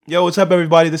Yo, what's up,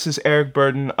 everybody? This is Eric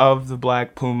Burton of the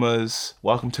Black Pumas.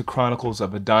 Welcome to Chronicles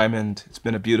of a Diamond. It's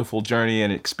been a beautiful journey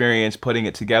and experience putting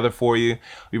it together for you.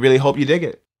 We really hope you dig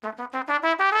it.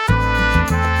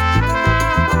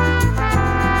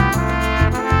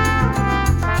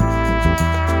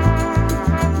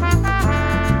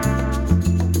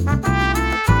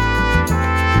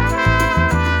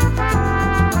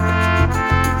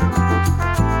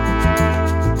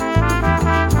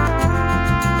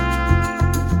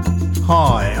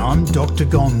 Hi, I'm Dr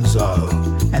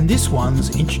Gonzo, and this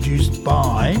one's Introduced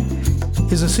By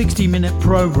is a 60-minute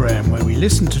program where we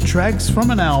listen to tracks from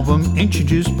an album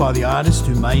introduced by the artist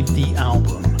who made the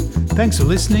album. Thanks for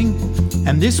listening,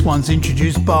 and this one's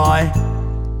introduced by...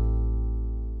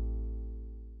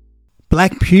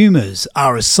 Black Pumas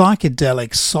are a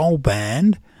psychedelic soul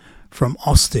band from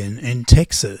Austin in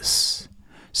Texas.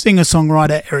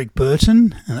 Singer-songwriter Eric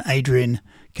Burton and Adrian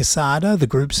Quesada, the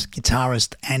group's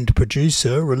guitarist and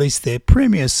producer, released their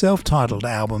premier self-titled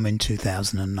album in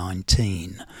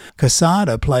 2019.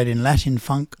 Quesada played in Latin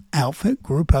funk outfit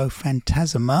Grupo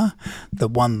Fantasama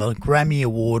that won the Grammy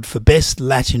Award for Best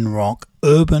Latin Rock,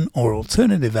 Urban or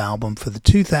Alternative Album for the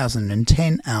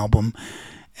 2010 album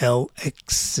El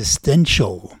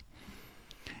Existential.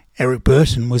 Eric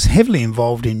Burton was heavily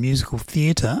involved in musical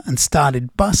theatre and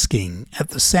started busking at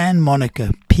the Santa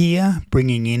Monica Pier,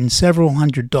 bringing in several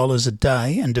 $100s a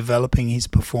day and developing his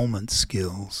performance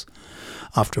skills.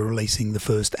 After releasing the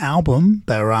first album,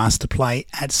 they were asked to play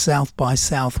at South by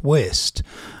Southwest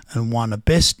and won a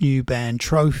Best New Band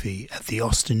trophy at the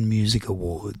Austin Music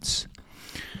Awards.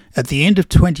 At the end of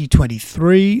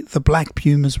 2023, the Black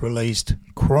Pumas released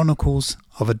Chronicles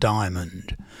of a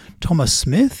Diamond. Thomas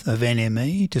Smith of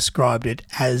NME described it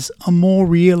as a more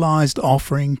realised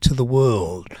offering to the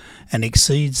world and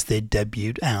exceeds their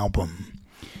debut album.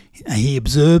 He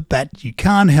observed that you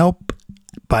can't help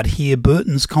but hear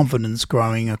Burton's confidence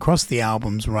growing across the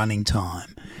album's running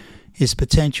time. His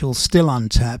potential still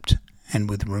untapped and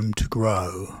with room to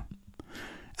grow.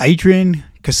 Adrian,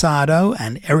 Quesada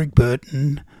and Eric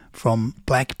Burton from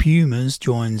Black Pumas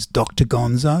joins Dr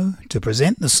Gonzo to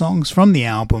present the songs from the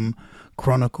album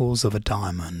Chronicles of a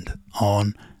Diamond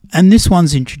on, and this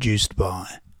one's introduced by,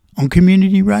 on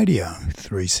Community Radio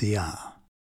 3CR.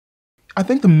 I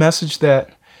think the message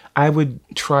that I would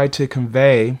try to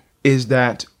convey is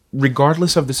that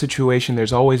regardless of the situation,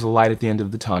 there's always a light at the end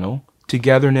of the tunnel.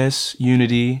 Togetherness,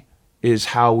 unity is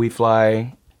how we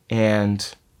fly,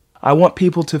 and I want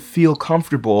people to feel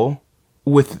comfortable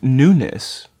with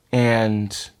newness,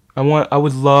 and I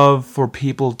would love for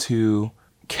people to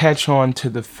catch on to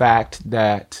the fact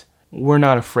that we're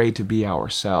not afraid to be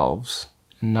ourselves,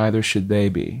 and neither should they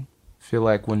be. I feel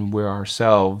like when we're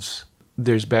ourselves,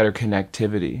 there's better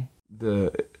connectivity.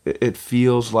 It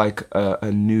feels like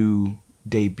a new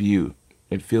debut.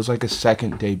 It feels like a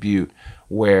second debut,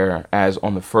 whereas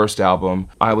on the first album,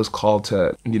 I was called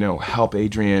to, help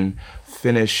Adrian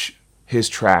finish his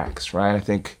tracks, right? I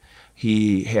think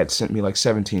he had sent me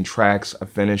 17 tracks.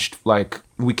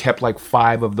 We kept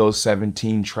 5 of those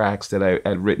 17 tracks that I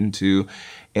had written to.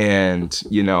 And,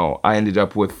 I ended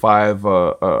up with 5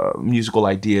 musical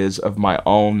ideas of my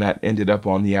own that ended up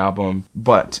on the album.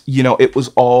 But, it was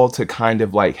all to kind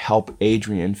of help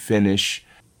Adrian finish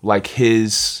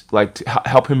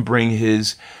help him bring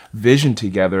his vision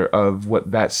together of what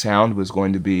that sound was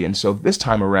going to be. And so this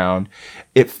time around,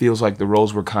 it feels like the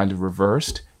roles were kind of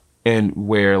reversed, and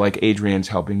where Adrian's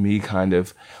helping me kind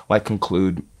of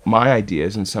conclude my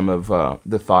ideas and some of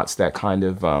the thoughts that kind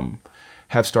of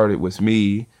have started with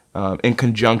me in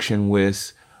conjunction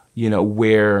with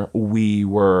where we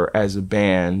were as a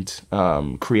band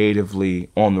creatively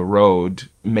on the road,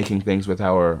 making things with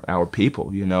our people,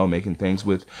 making things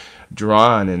with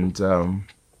Duran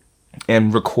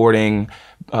and recording.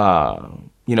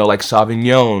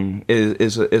 Sauvignon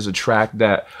is a track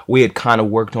that we had kind of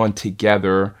worked on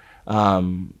together.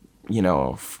 In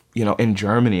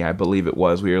Germany, I believe it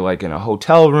was. We were in a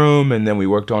hotel room, and then we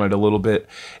worked on it a little bit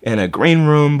in a green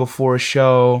room before a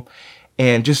show,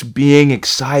 and just being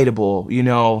excitable.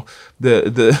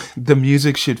 The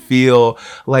music should feel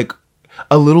like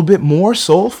a little bit more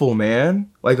soulful, man.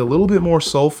 A little bit more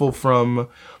soulful from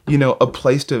a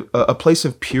place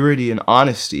of purity and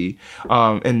honesty,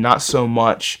 and not so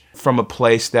much from a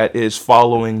place that is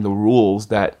following the rules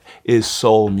that is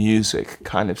soul music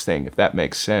kind of thing, if that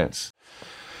makes sense.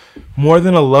 More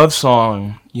than a love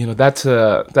song, that's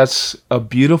a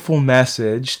beautiful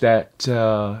message that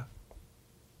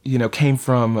came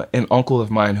from an uncle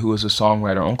of mine who was a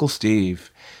songwriter, Uncle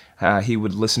Steve. He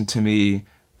would listen to me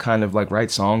kind of write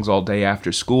songs all day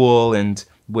after school, and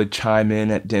would chime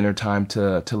in at dinner time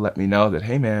to let me know that,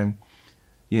 hey man,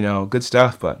 good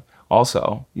stuff, but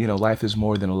also, life is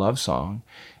more than a love song.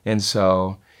 And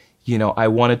so, I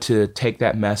wanted to take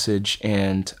that message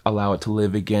and allow it to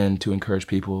live again, to encourage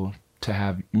people to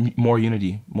have more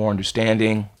unity, more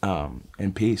understanding,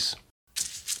 and peace.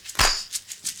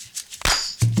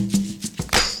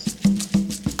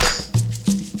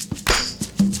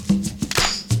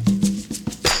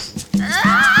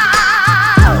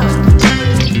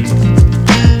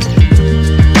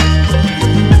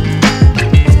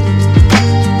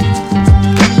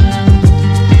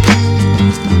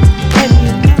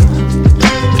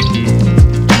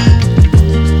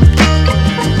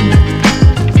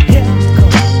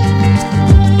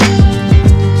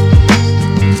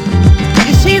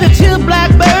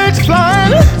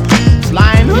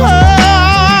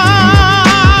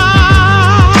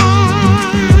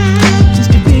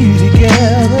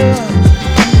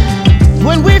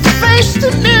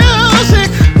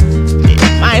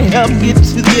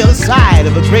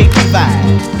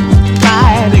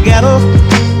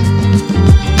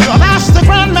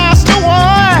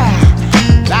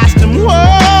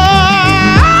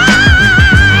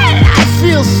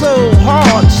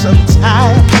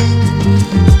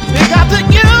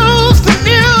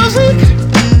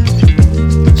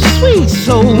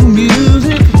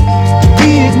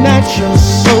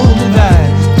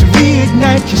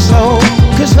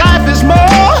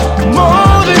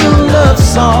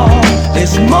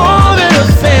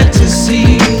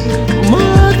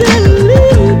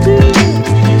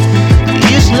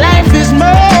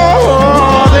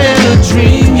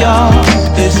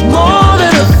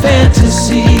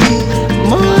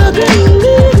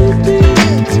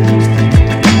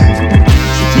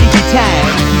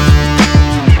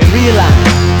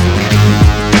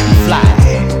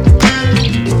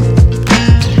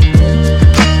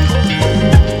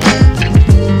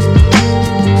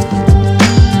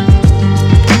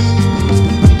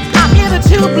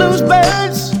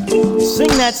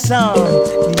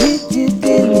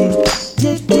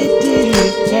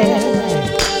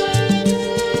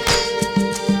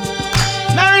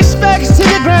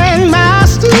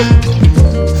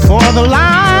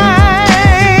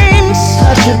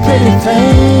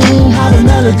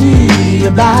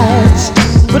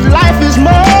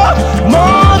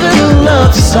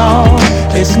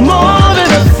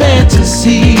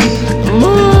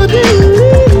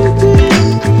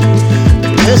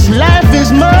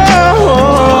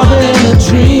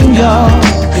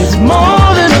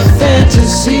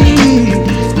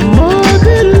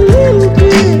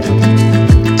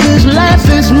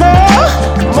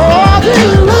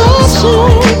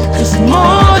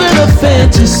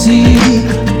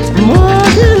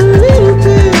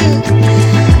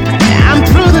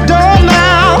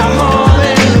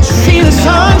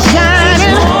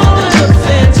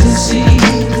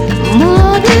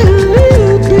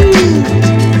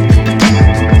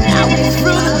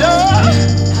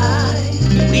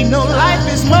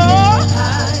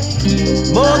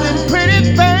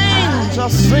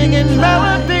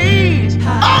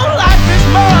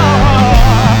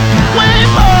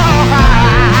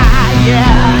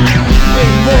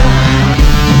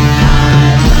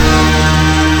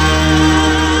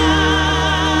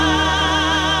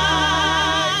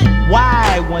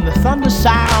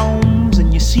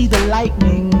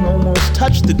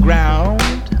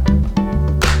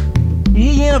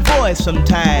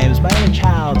 Sometimes my inner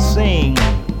child sing,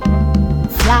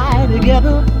 fly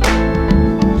together,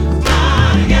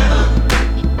 fly together.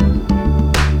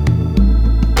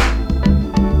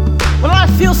 Well, I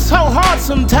feel so hard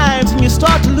sometimes and you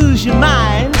start to lose your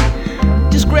mind.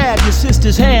 Just grab your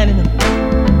sister's hand and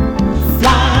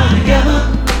fly together.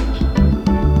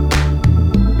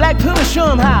 Black Pumas,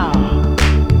 show 'em how.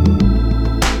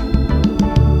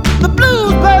 The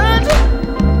bluebirds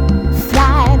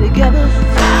fly together.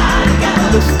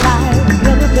 Let's fly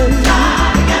together, baby. Fly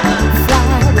together.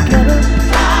 Fly together.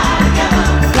 Fly together.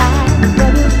 Fly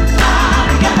together. Fly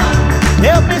together.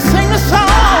 Help me sing a song.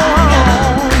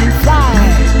 Fly.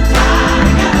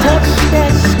 Touch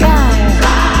that sky.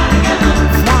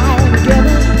 Fly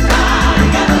together.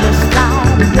 Let's fly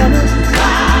together.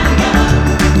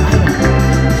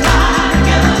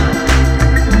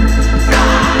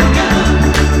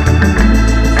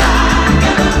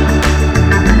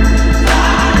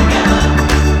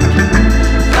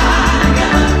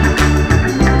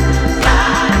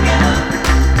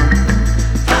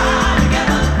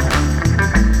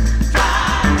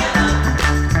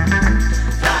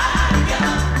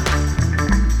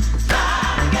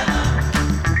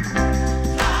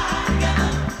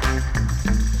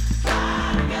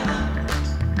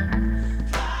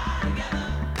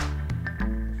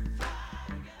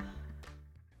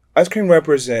 Ice Cream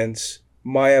represents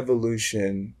my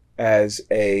evolution as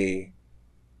a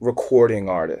recording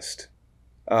artist.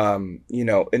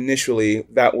 Initially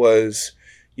that was,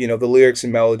 the lyrics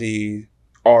and melody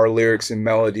are lyrics and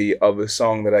melody of a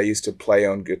song that I used to play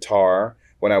on guitar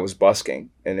when I was busking,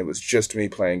 and it was just me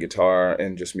playing guitar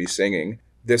and just me singing.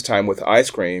 This time with Ice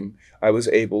Cream, I was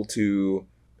able to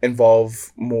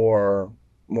involve more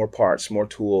parts, more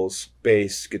tools,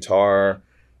 bass, guitar,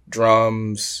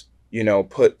 drums,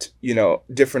 put,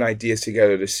 different ideas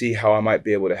together to see how I might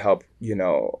be able to help,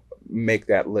 make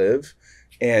that live.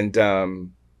 And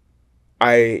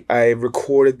I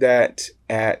recorded that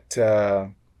at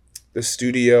the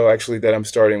studio, actually, that I'm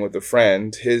starting with a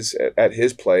friend, at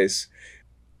his place,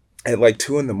 at like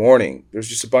 2 a.m. There's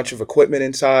just a bunch of equipment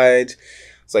inside.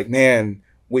 It's like, man,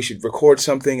 we should record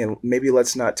something, and maybe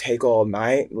let's not take all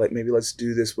night. Like, maybe let's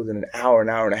do this within an hour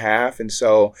and a half. And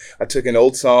so I took an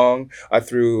old song, I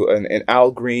threw an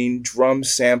Al Green drum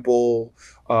sample,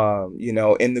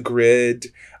 in the grid.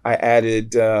 I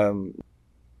added, I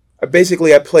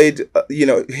played,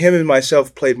 him and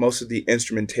myself played most of the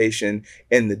instrumentation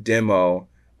in the demo,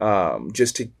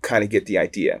 just to kind of get the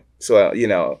idea.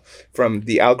 So, from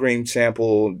the Al Green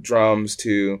sample drums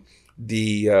to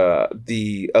the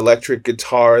electric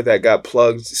guitar that got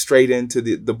plugged straight into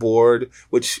the board,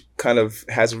 which kind of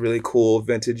has a really cool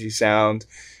vintagey sound.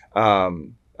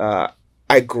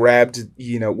 I grabbed,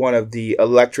 one of the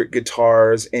electric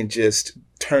guitars and just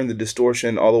turned the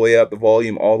distortion all the way up, the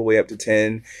volume all the way up to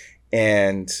 10,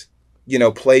 and,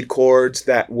 played chords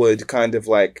that would kind of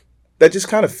that just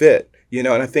kind of fit. And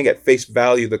I think at face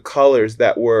value, the colors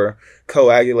that were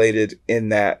coagulated in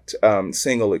that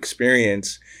single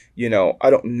experience, I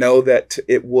don't know that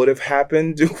it would have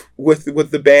happened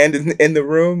with the band in the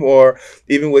room, or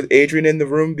even with Adrian in the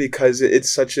room, because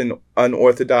it's such an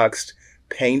unorthodox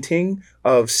painting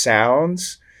of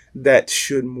sounds that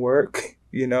shouldn't work,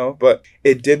 but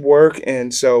it did work.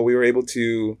 And so we were able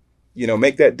to,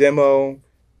 make that demo,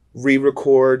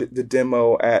 re-record the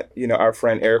demo at, our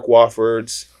friend Eric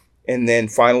Wofford's, and then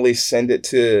finally send it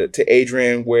to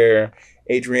Adrian, where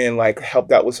Adrian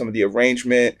helped out with some of the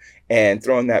arrangement and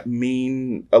throwing that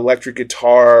mean electric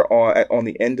guitar on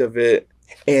the end of it.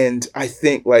 And I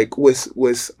think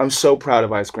I'm so proud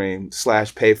of Ice Cream /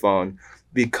 Payphone,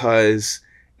 because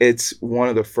it's one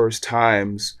of the first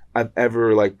times I've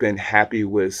ever been happy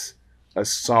with a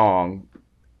song,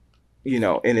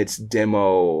 in its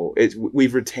demo.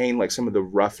 We've retained some of the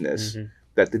roughness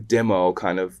that the demo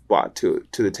kind of brought to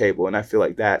the table, and I feel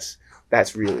like that's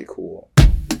really cool.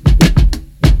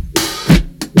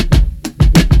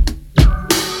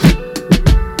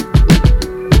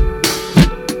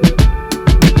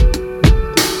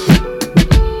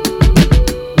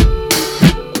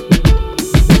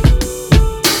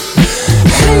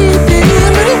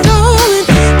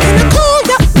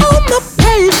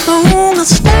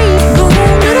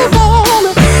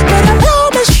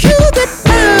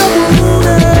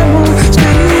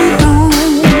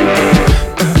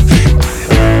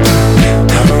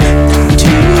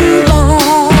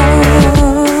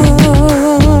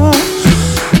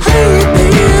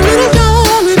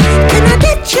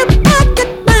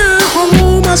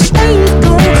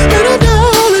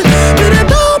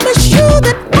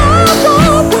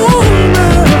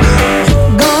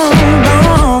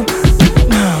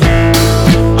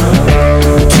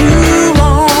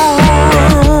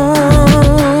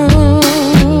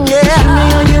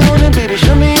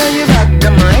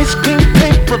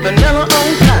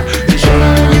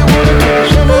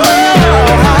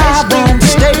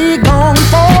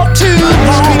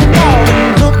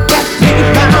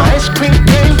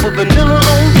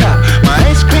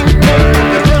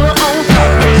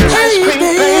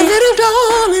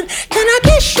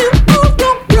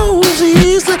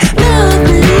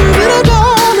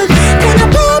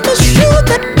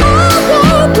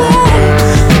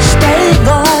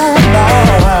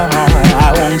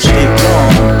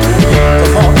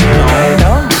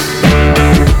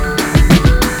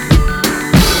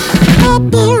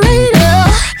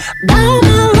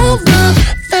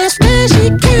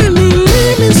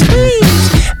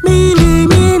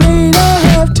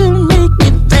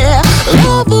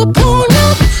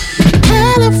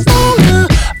 California.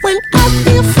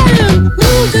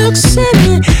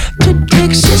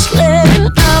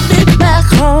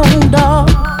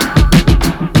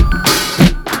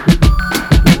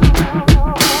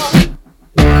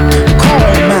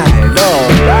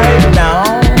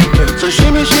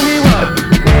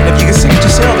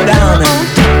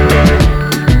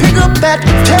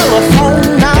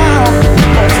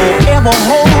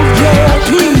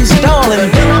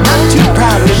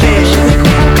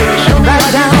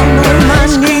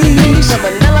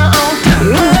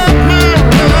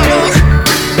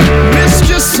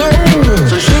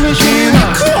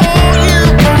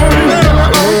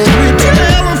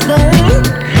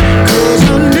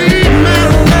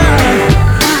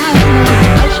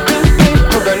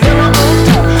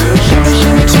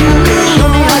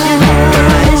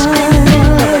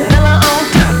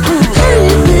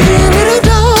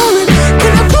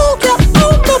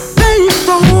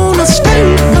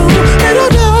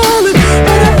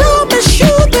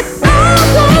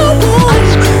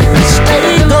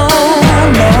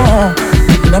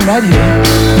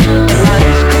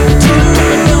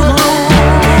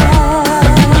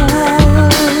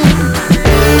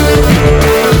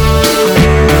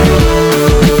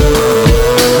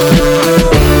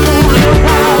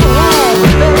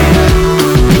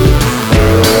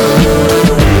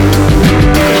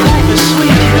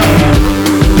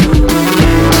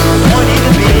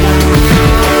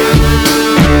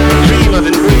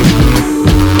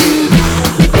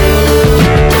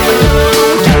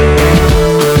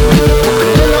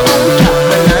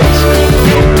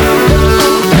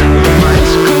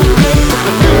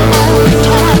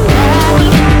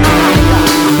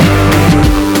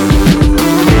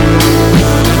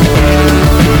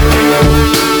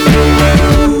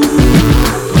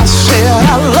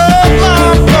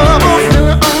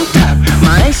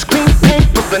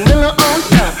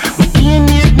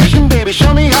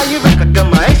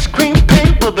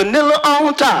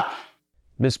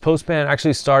 Miss Postman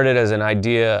actually started as an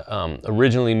idea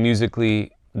originally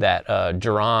musically that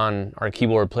Jaron, our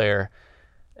keyboard player,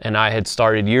 and I had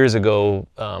started years ago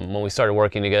when we started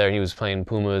working together. He was playing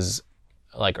Pumas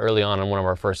like early on one of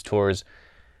our first tours.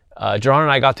 Jaron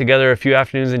and I got together a few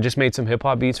afternoons and just made some hip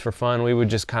hop beats for fun. We would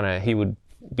just he would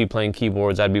be playing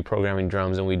keyboards, I'd be programming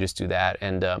drums, and we'd just do that.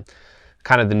 And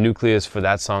kind of the nucleus for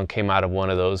that song came out of one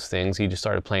of those things. He just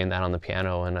started playing that on the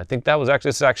piano, and I think that was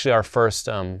actually our first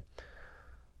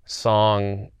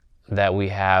song that we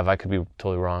have. I could be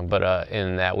totally wrong, but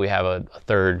in that we have a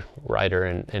third writer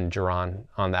in Jaron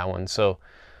on that one. So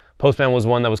Postman was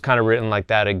one that was kind of written like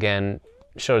that again.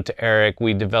 Showed it to Eric.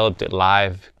 We developed it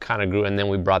live, kind of grew, and then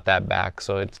we brought that back.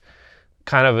 So it's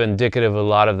kind of indicative of a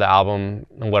lot of the album.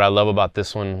 And what I love about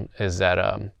this one is that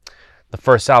the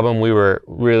first album we were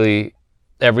really,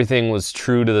 everything was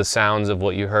true to the sounds of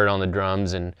what you heard on the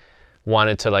drums, and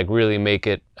wanted to like really make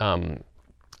it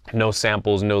no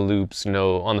samples, no loops,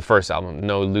 on the first album,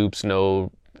 no loops,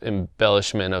 no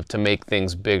embellishment to make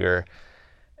things bigger.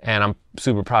 And I'm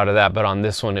super proud of that. But on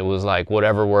this one, it was like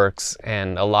whatever works.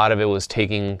 And a lot of it was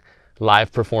taking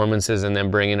live performances and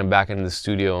then bringing them back into the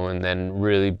studio and then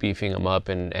really beefing them up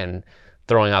and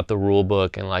throwing out the rule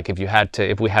book. And like if we had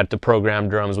to program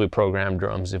drums, we programmed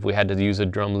drums. If we had to use a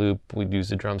drum loop, we'd use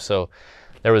the drum. So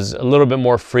there was a little bit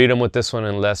more freedom with this one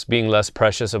and being less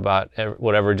precious about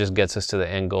whatever just gets us to the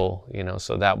end goal,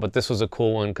 but this was a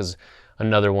cool one because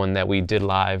another one that we did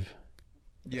live.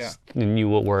 Yeah. Knew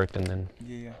what worked, and then.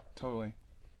 Yeah, totally.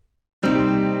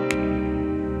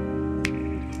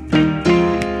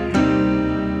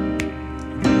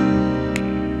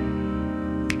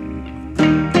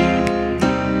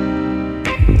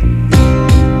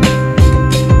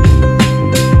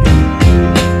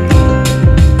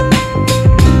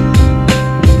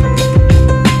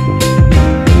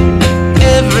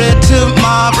 Every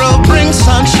tomorrow brings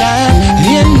sunshine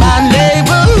in my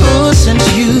neighborhood since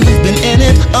you've been in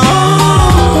it.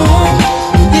 Oh,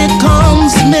 here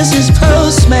comes Mrs.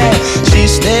 Postman.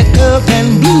 She's thick up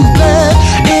and blue blood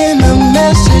in a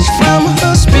message from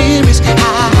her spirits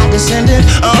high descended.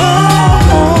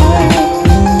 Oh,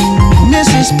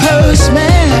 Mrs.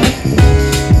 Postman,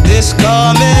 this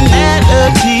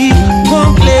commonality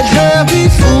won't let her be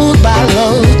fooled by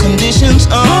low conditions.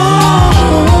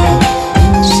 Oh,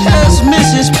 says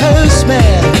Mrs.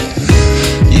 Postman,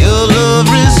 your love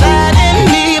reside in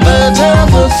me, birds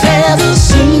of a feather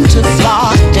seem to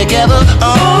flock together.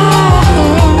 Oh,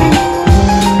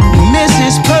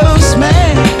 Mrs.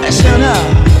 Postman, shut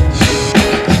up.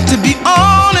 To be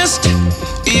honest,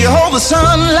 you hold the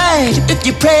sunlight with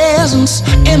your presence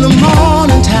in the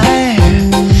morning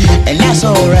time, and that's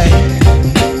alright.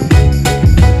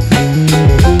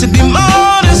 To be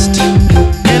modest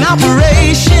in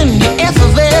operation, your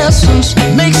effervescence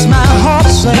makes my heart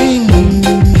sing.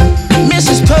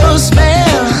 Mrs. Postman,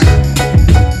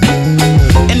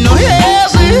 and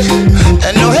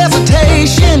no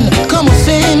hesitation, come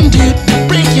offended to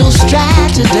break your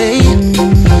stride today.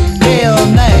 Day or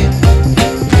night,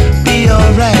 be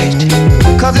alright,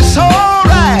 'cause it's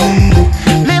alright.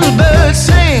 Little birds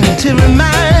sing to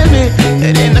remind me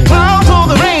that in the clouds or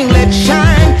the rain, let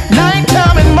shine,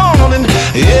 nighttime and morning.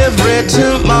 Every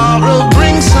tomorrow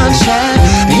brings sunshine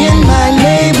in my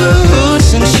neighborhood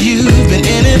since you've been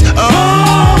in it.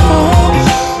 Oh,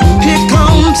 here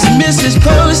comes Mrs.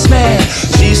 Postman.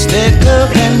 She's thick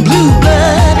up and blue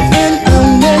blood in a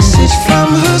message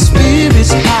from her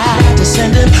spirits high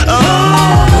descending.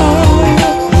 Oh,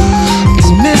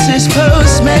 it's Mrs.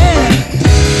 Postman.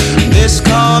 This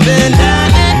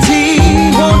commonality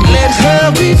won't let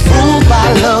her be fooled by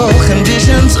low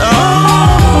conditions.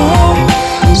 Oh,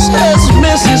 says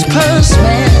Mrs.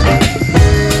 Postman,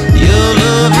 your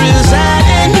love reside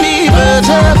in me, birds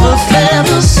of a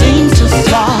feather seem to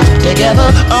flock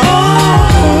together. Oh,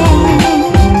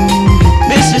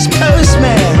 Mrs.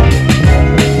 Postman,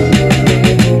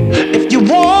 if you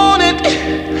want it,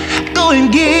 go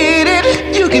and get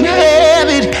it. You can have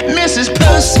it, Mrs.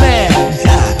 Postman.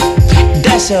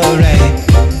 That's alright.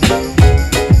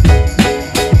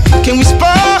 Can we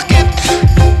spark it?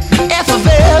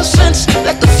 Effervescence,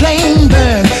 let the flame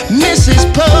burn, Mrs.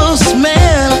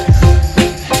 Postman.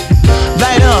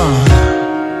 Right on.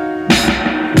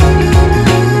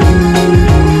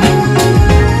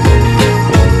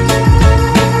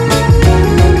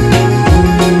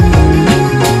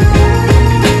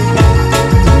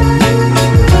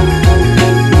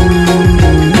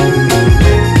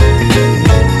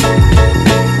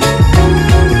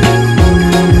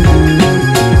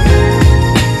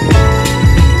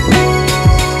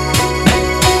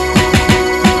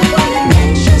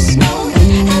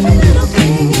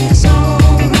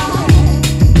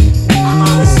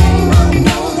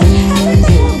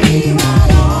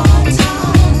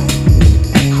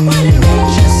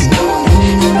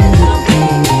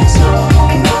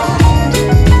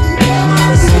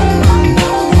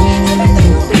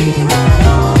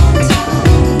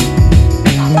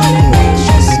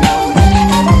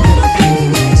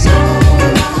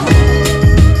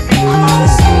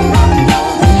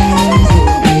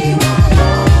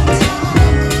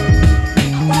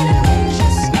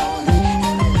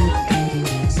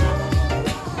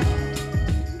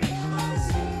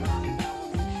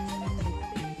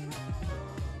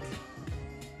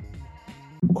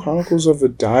 Chronicles of a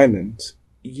Diamond.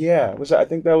 Yeah, I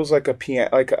think that was like a piano.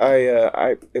 Like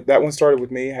that one started with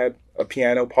me. Had a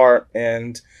piano part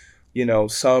and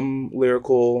some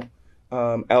lyrical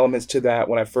elements to that.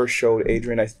 When I first showed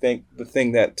Adrian, I think the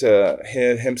thing that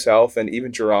himself and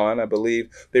even Jerron, I believe,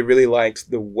 they really liked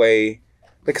the way,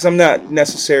 because I'm not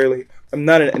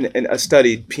a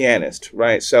studied pianist,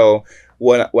 right? So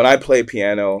when I play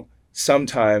piano,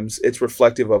 sometimes it's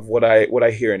reflective of what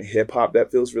I hear in hip hop that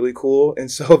feels really cool,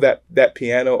 and so that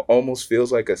piano almost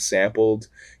feels like a sampled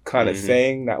kind of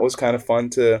thing. That was kind of fun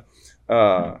to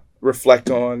reflect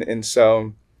on, and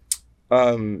so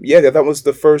that was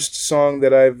the first song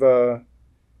that I've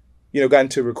gotten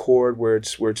to record where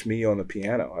it's me on the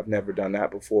piano. I've never done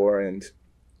that before, and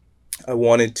I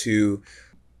wanted to,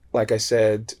 like I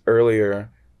said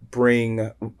earlier,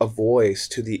 bring a voice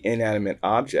to the inanimate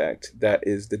object that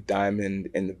is the diamond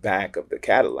in the back of the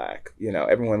Cadillac.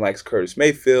 Everyone likes Curtis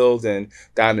Mayfield and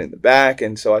Diamond in the Back,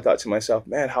 and so I thought to myself,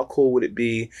 man, how cool would it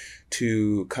be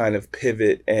to kind of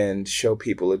pivot and show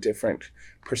people a different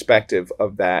perspective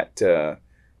of that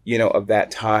of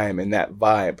that time and that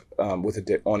vibe with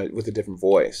a different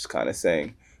voice kind of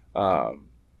thing.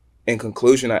 In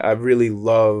conclusion, I really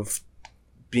love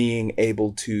being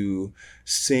able to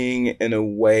sing in a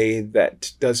way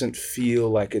that doesn't feel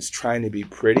like it's trying to be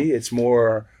pretty. It's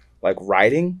more like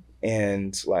writing,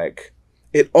 and like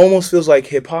it almost feels like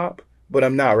hip hop, but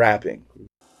I'm not rapping.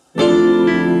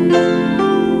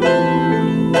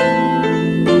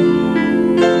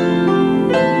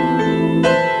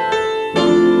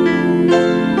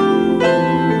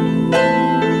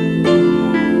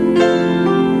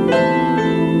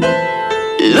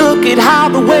 Look at how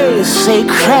the waves say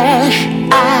crash.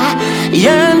 I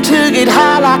yearn to get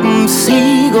high like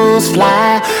seagulls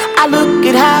fly. I look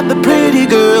at how the pretty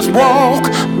girls walk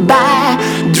by,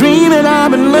 dreaming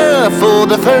I'm in love for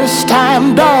the first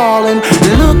time, darling.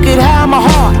 Look at how my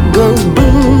heart goes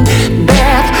boom,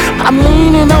 back. I'm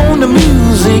leaning on the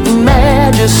music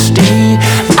majesty.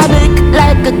 I look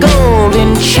like a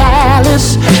golden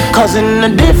chalice, cause in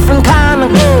a different kind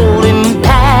of golden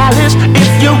palace.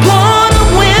 If you wanna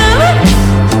win,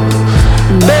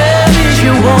 baby,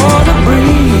 you wanna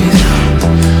breathe.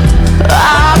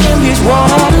 I'm in these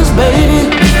waters, baby.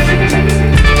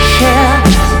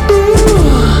 Yeah,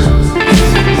 ooh.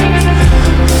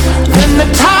 Then the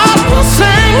tide will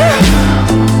sing.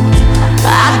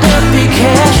 I don't be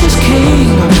cash is king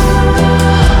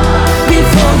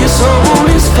before your soul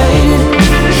is faded.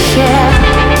 Yeah.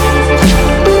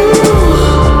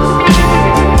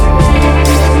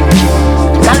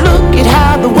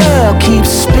 The world keeps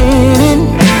spinning.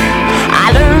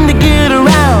 I learned to get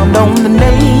around on the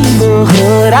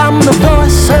neighborhood. I'm the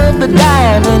voice of the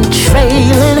diamond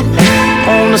trailing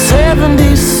on the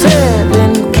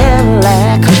 77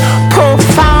 Cadillac.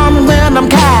 Profound when I'm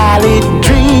Cali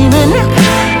dreaming,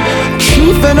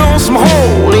 chiefing on some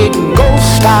Holy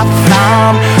Ghost I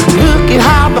found. Look at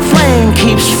how the flame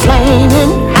keeps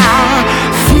flaming. I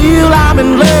feel I'm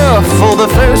in love for the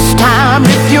first time.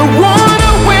 If you wanna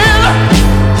win,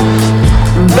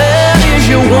 baby,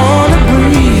 you wanna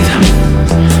breathe.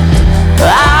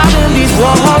 I'm in these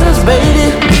waters, baby.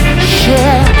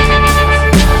 Yeah.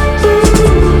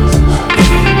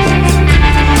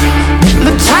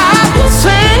 The tide will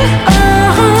sing.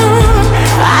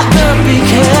 I'd love to be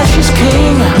Cash's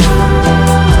king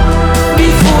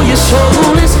before your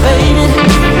soul is faded.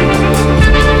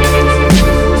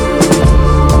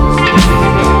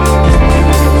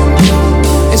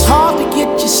 It's hard to get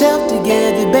yourself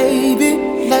together, baby.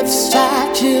 Left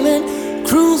side chillin',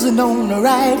 cruising on the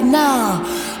right now.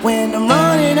 When I'm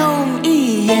running on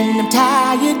E and I'm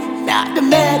tired, not to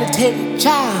meditate,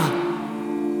 child.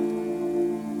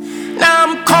 Now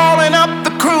I'm calling up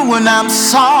the crew and I'm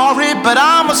sorry, but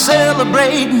I'ma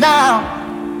celebrate now.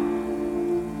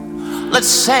 Let's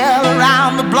sail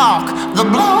around the block, the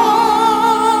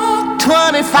block.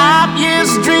 25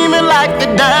 years dreaming like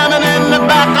a diamond in the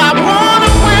back. I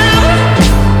wanna win,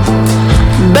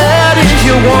 but if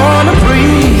you wanna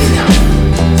breathe,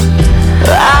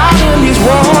 out in these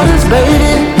waters,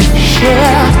 baby,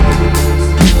 yeah.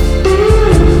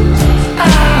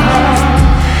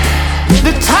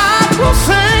 The tide will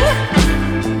sing.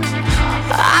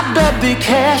 I bet the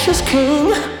cash is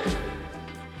king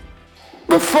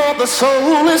before the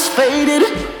soul is faded.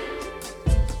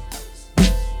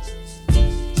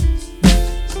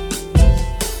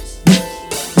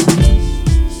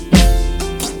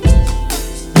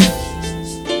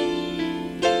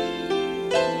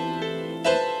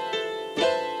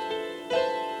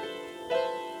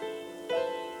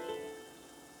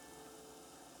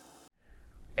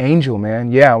 Angel,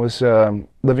 man. Yeah, I was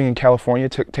living in California,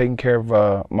 taking care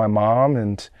of my mom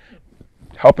and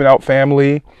helping out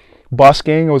family.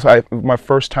 Busking, it was my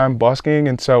first time busking,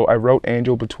 and so I wrote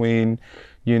Angel between,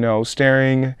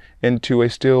 staring into a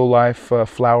still life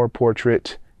flower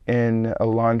portrait in a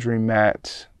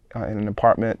laundromat in an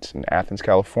apartment in Athens,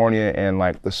 California, and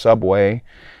like the subway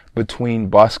between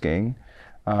busking,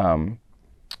 to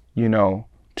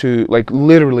like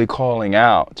literally calling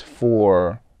out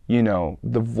for,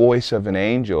 the voice of an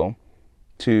angel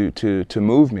to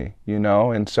move me,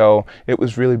 and so it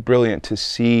was really brilliant to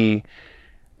see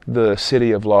the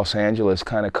city of Los Angeles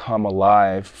kind of come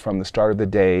alive from the start of the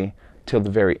day till the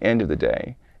very end of the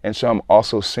day. And so I'm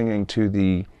also singing to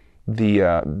the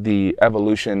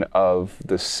evolution of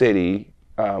the city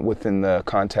within the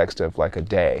context of like a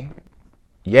day.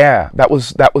 Yeah, that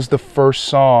was the first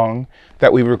song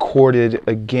that we recorded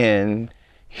again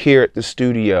here at the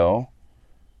studio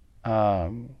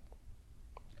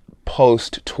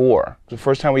post tour. The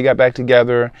first time we got back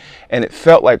together, and it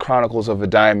felt like Chronicles of a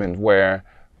Diamond, where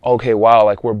okay, wow,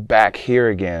 like we're back here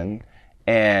again.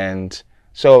 And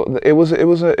so it was a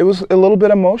little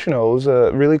bit emotional. It was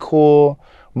a really cool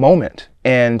moment,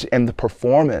 and the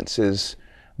performance is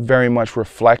very much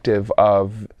reflective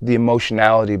of the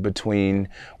emotionality between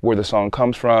where the song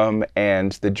comes from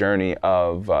and the journey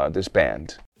of this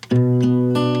band.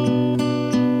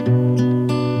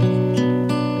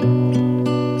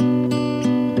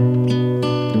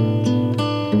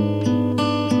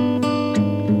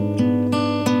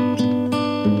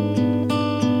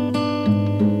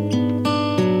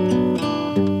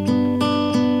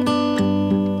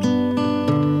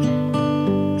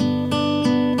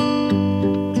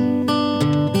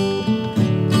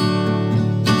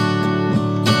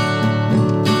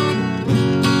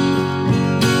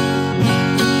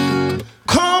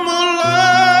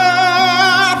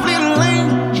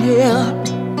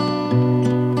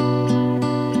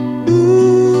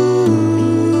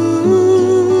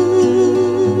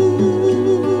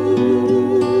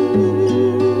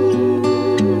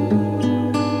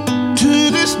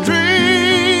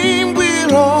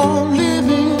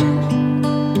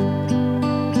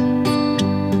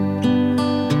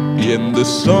 In the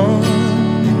sun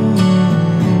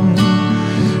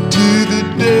to the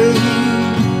day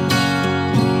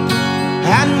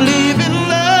and living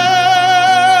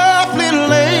love,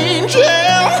 little angel.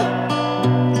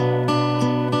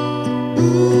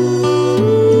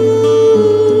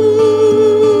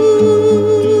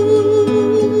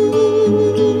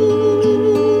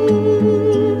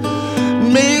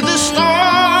 May the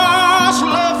stars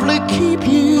lovely keep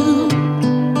you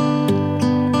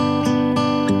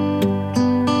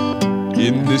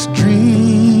in this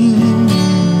dream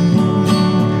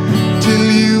till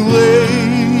you wake.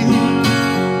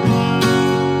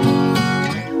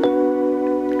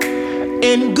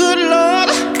 And good Lord,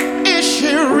 is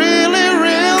she really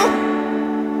real?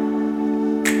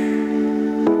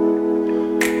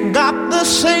 Got the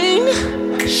sing,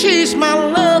 she's my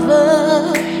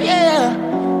lover, yeah.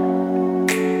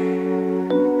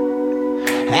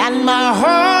 And my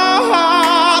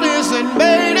heart isn't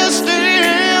made of steel.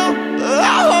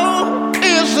 Oh,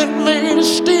 isn't made of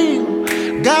steel.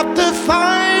 Got the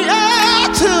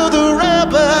fire to the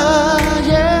rubber,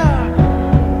 yeah.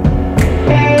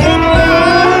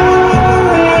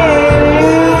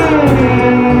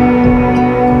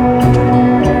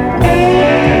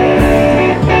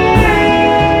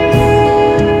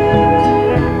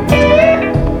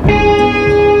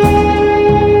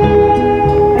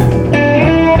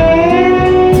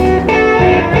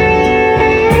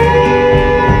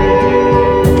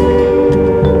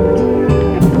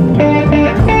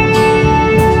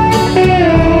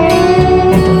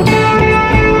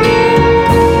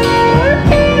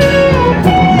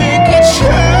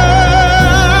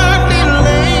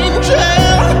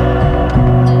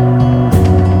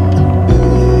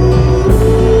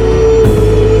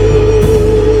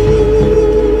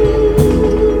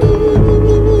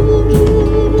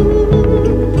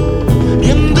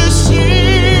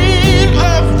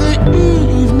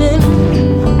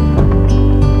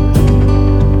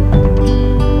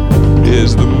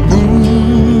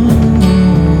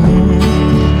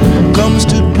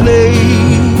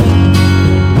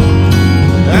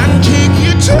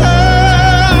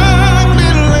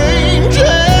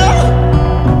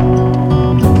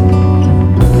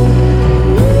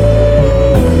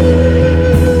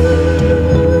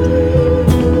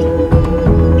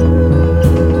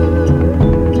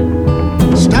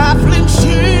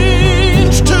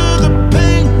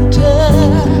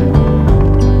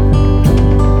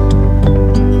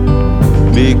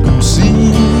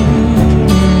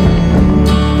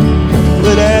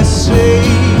 say.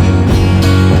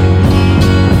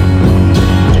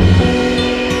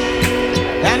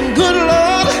 And good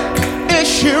Lord, is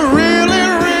she really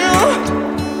real?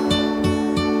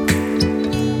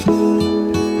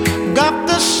 Got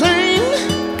the same,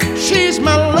 she's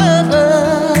my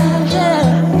lover,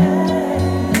 yeah.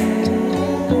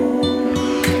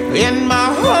 In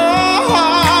my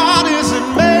heart, is it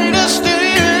made of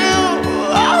steel?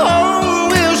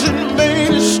 Oh, is it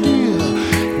made of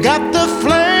steel? Got the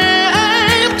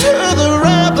flame to the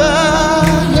rubber,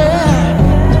 yeah.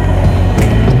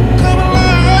 Come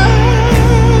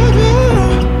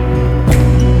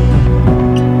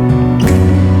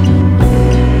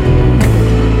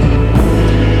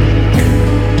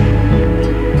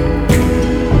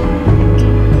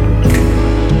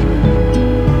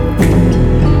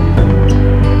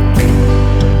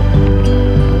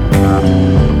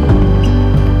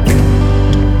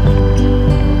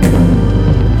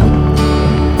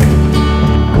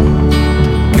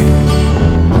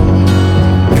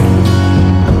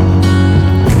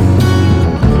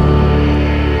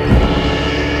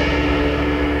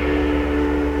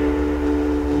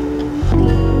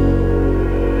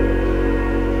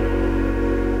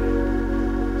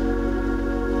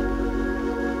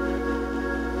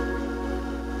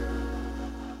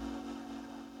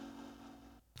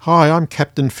Hi, I'm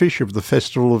Captain Fish of the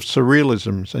Festival of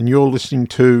Surrealisms, and you're listening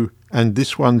to And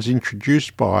This One's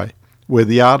Introduced By, where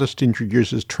the artist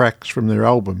introduces tracks from their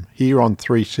album, here on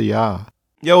 3CR.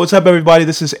 Yo, what's up, everybody?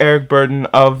 This is Eric Burton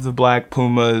of the Black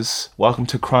Pumas. Welcome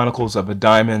to Chronicles of a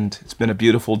Diamond. It's been a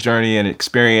beautiful journey and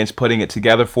experience putting it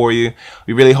together for you.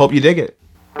 We really hope you dig it.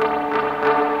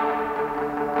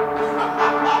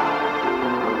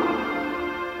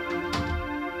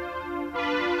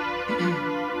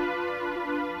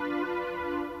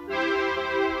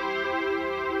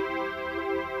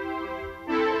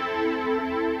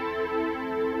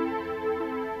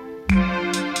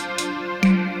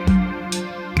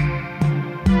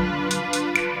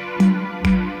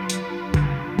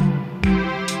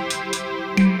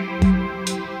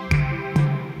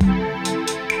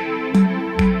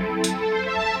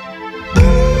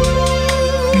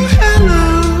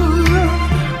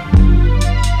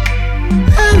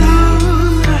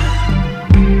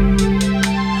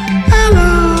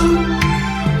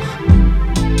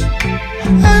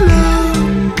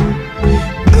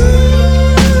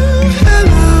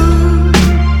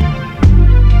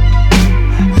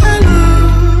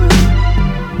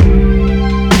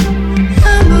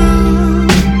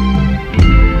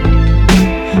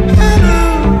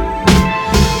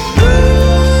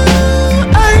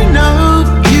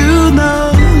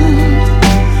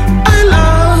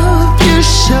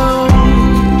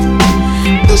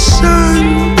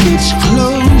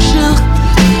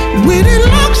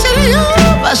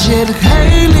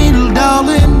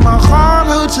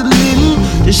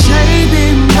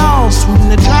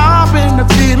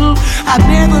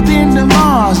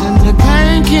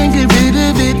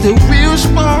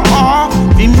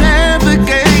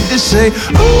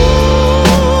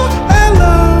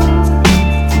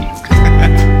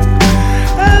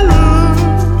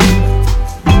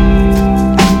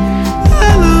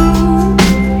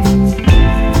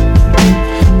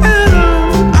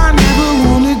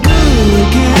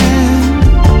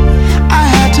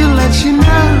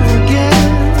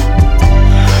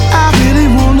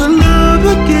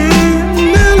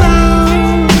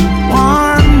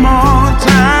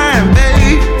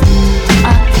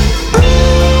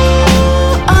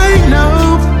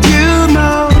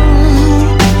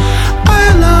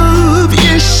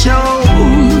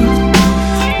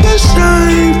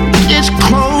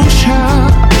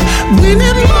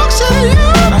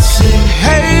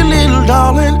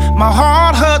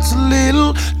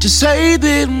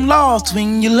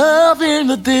 When you're loving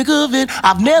the thick of it.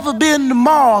 I've never been to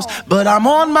Mars, but I'm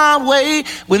on my way.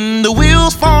 When the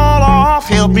wheels fall off,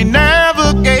 help me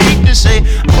navigate to say,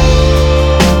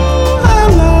 oh,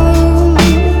 hello,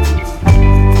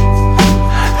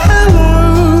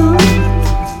 hello,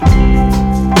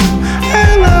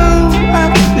 hello. I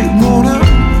really wanna,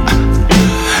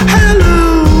 hello,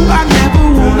 I never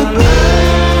wanna go.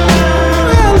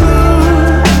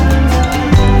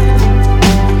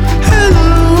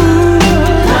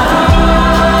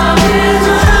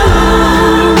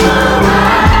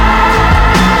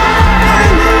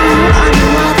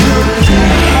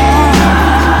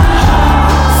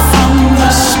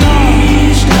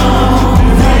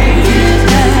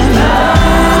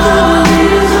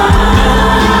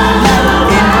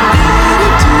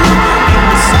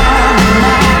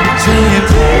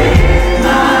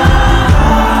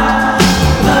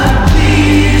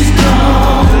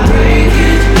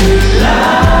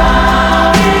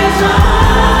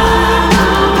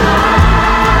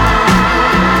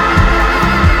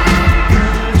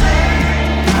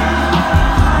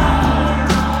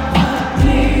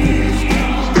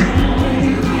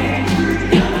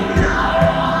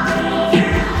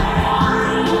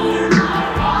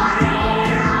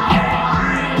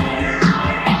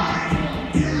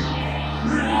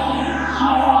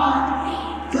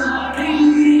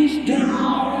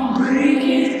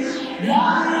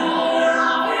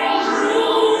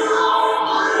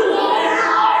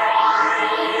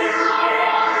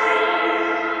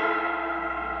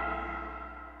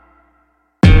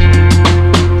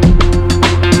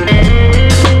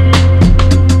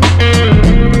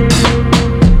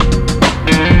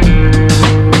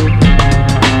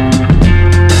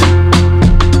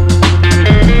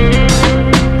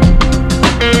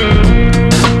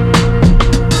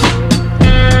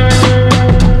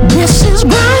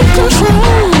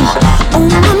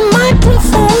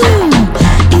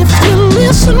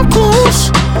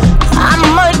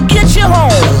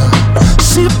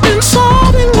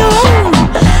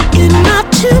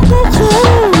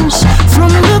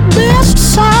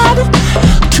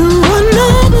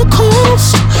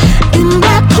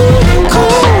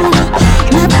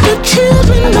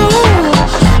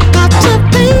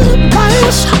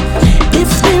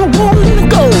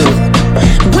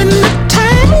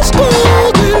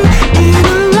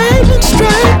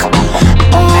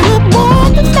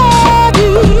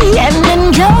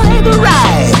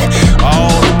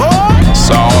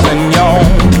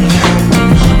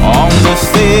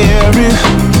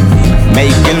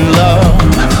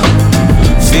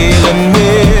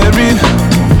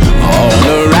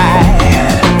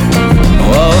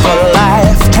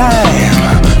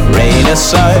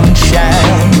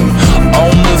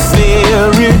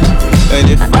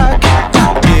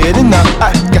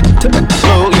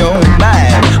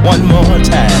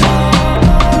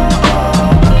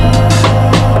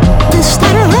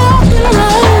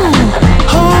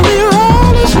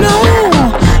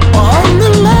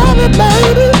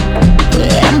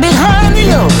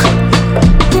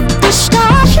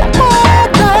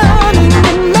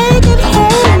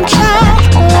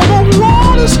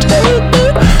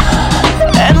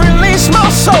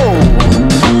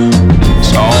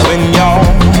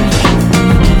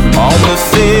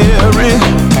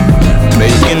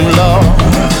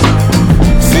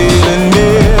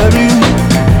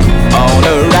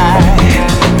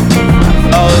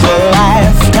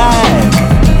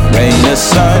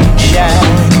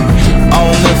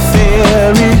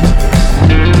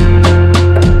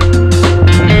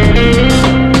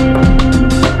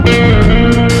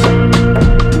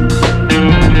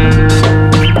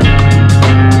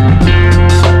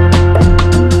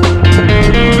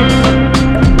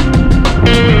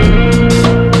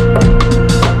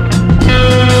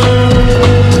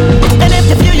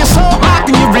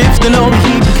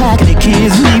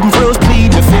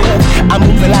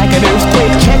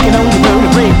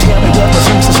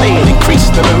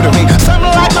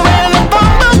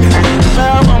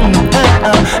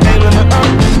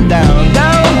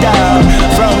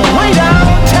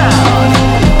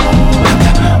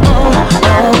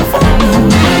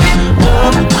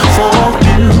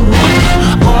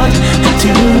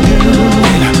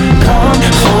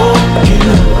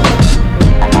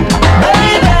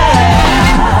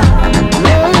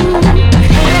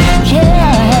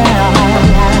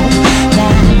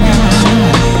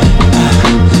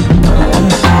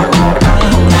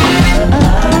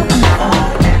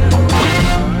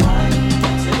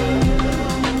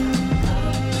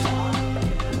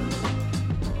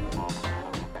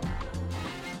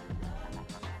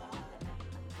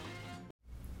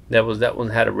 That one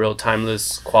had a real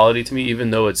timeless quality to me,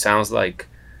 even though it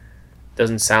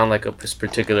doesn't sound like a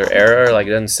particular era, like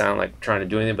it doesn't sound like trying to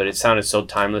do anything, but it sounded so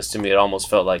timeless to me. It almost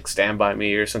felt like Stand By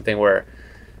Me or something, where I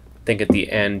think at the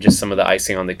end, just some of the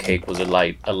icing on the cake was a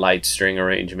light string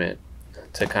arrangement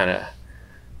to kind of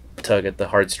tug at the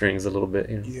heartstrings a little bit.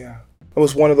 You know? Yeah, it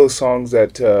was one of those songs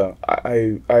that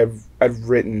I've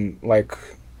written like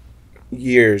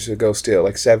years ago, still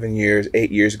like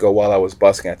 8 years ago while I was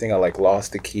busking. I think I like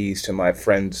lost the keys to my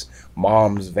friend's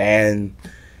mom's van,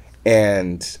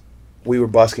 and we were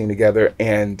busking together,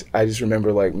 and I just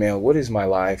remember like, man, what is my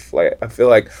life? Like, I feel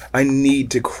like I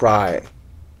need to cry.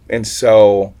 And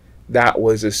so that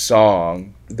was a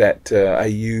song that I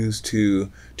used to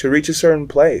reach a certain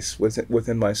place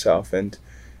within myself. And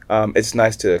it's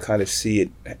nice to kind of see it,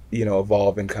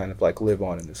 evolve and kind of like live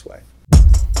on in this way.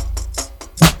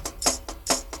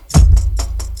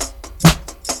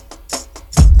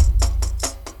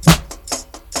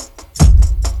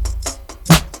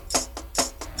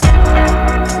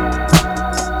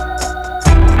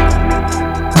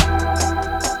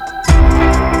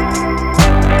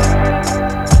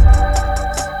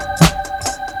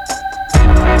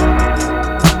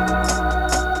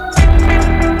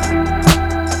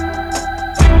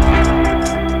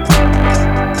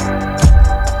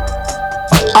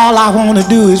 All I wanna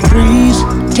do is breeze.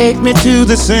 Take me to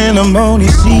the ceremony,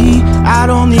 see, out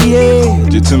on the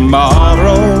edge of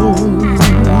tomorrow.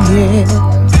 Yeah.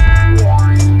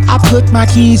 I put my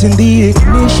keys in the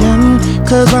ignition,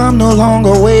 'cause I'm no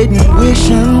longer waiting,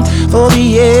 wishing for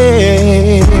the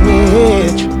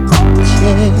edge.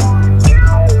 Yeah.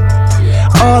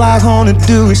 All I wanna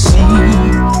do is see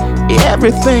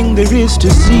everything there is to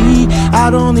see,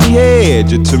 out on the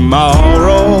edge of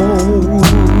tomorrow.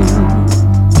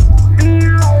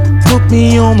 Put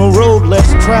me on the road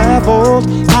less traveled,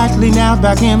 lightly now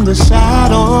back in the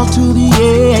saddle to the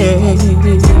edge.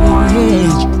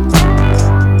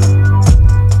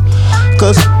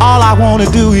 'Cause all I wanna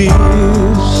do is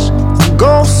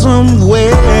go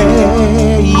somewhere,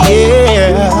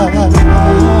 yeah.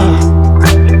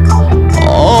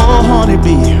 Oh,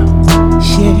 honeybee,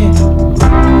 yeah.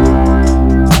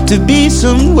 To be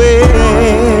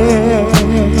somewhere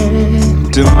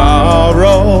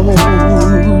tomorrow.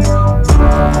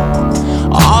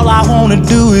 All I wanna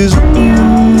do is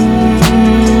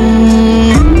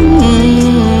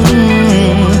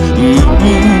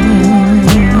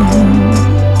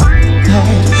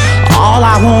all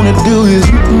I wanna do is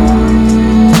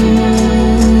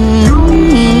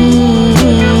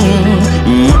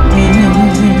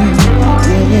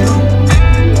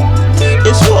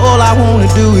it's all I wanna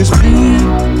do is be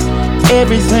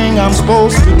everything I'm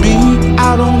supposed to be,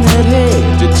 out on that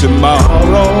edge of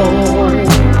tomorrow.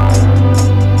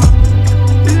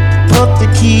 Put the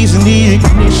keys in the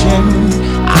ignition,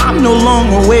 I'm no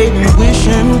longer waiting,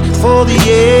 wishing for the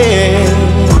edge.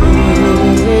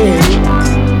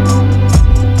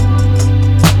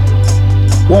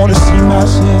 Wanna see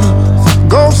myself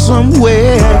go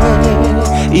somewhere,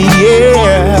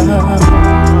 yeah.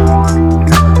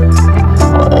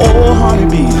 Oh,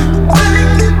 honeybee,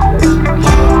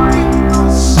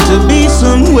 to be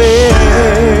somewhere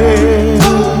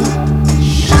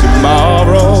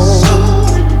tomorrow.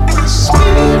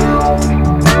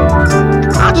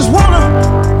 I just wanna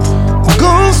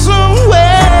go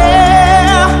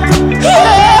somewhere,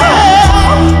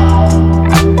 yeah.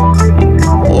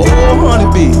 Oh,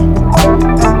 honeybee,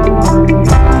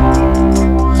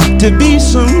 to be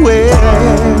somewhere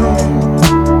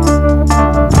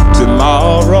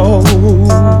tomorrow.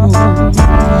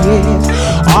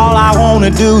 Yeah. All I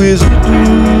wanna do is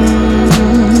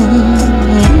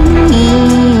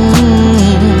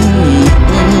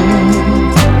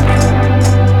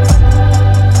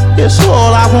yes,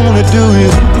 all I wanna do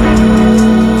is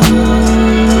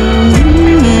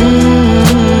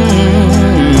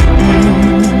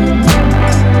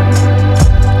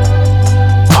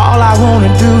all I wanna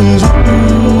do is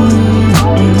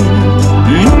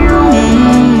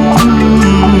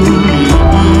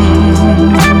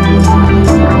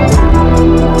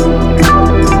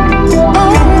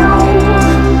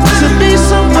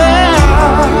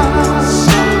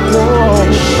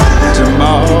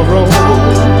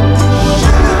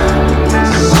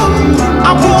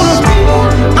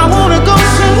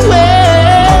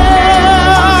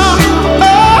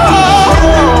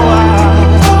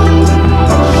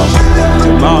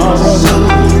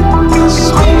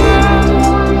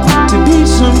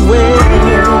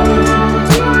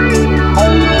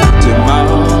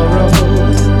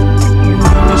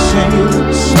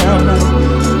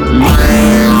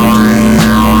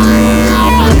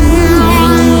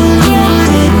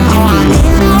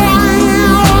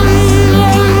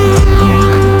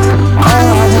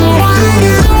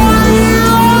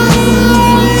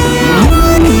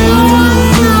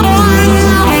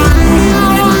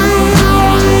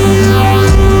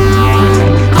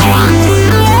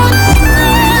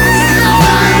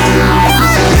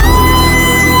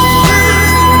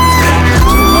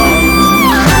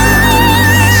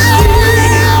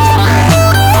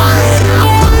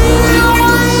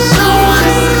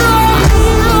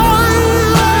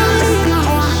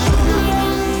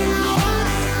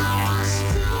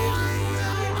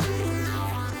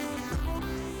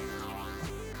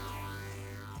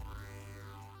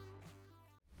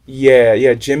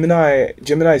Yeah.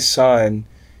 Gemini's sun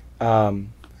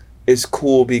is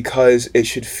cool because it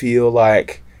should feel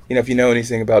like, if you know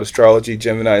anything about astrology,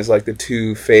 Gemini is like the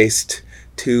two-faced,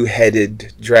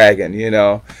 two-headed dragon,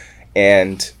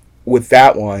 and with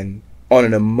that one, on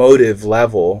an emotive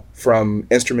level, from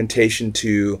instrumentation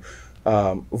to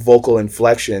vocal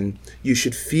inflection, you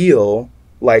should feel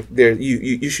like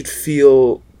you should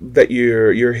feel that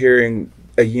you're hearing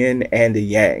a yin and a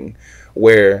yang,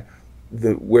 where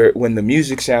when the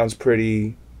music sounds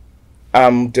pretty,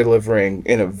 I'm delivering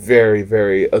in a very,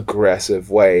 very aggressive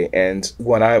way, and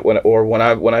when I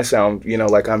sound,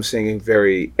 like I'm singing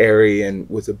very airy and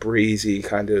with a breezy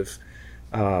kind of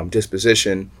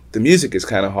disposition, the music is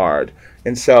kind of hard,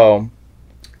 and so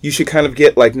you should kind of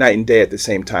get like night and day at the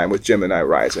same time with Gemini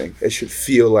rising. It should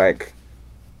feel like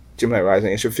Gemini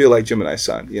rising. It should feel like Gemini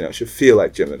sun. It should feel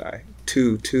like Gemini.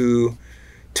 Two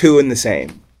in the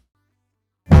same.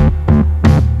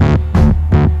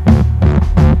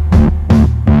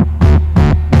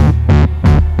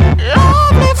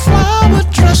 Lovely flower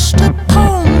dressed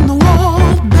upon the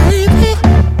wall, baby.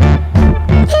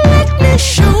 Let me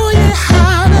show you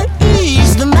how to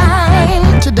ease the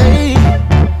mind today.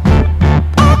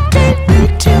 I can't be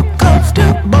too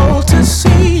comfortable to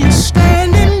see you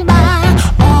standing by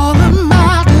all of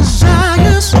my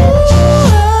desires.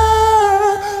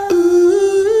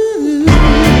 Ooh,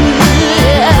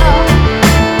 yeah.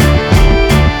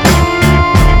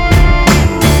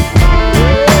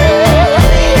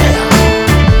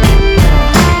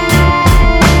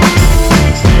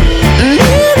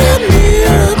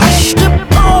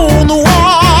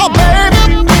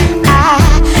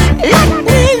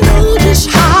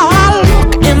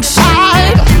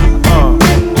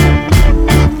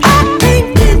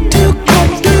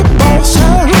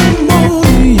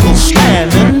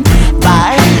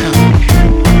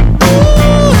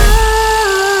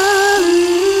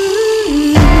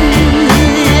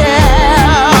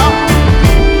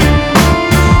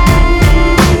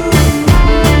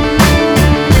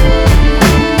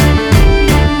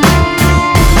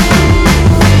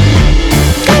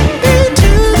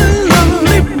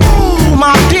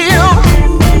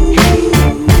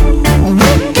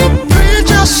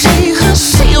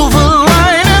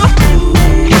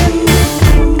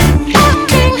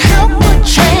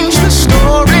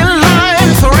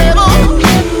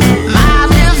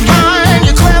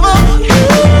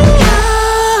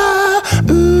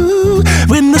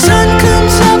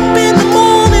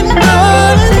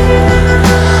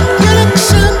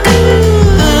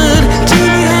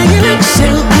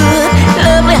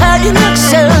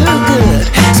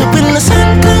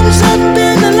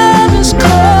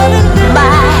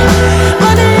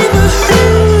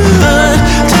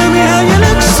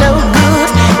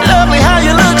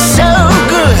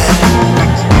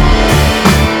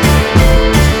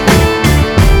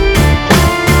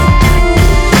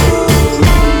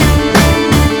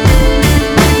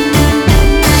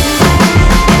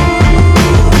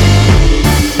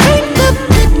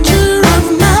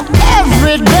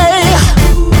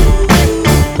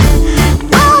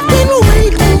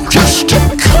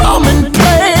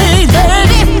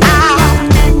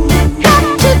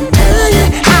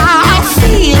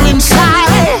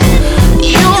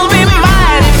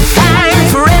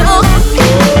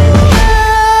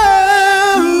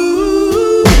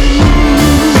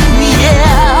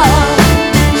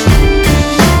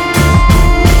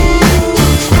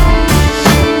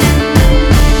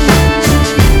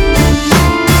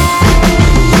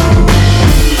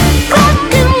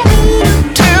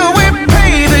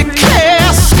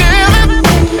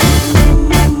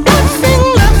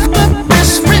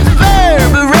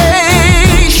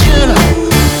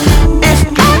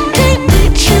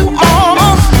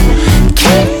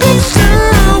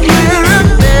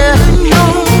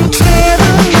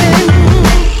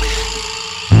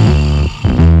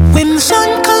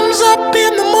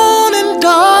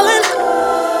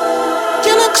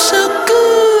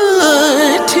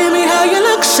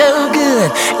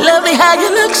 Lovely how you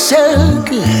look so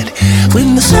good.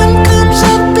 When the sun comes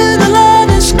up and the love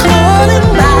is calling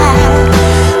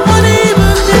my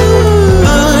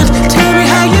neighborhood. Tell me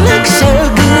how you look so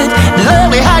good.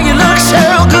 Lovely how you look so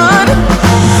good.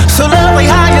 So lovely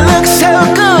how you look so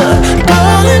good.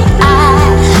 Darling,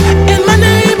 in my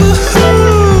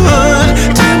neighborhood.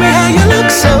 Tell me how you look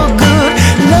so good.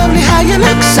 Lovely how you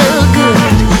look so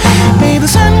good. May the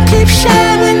sun keep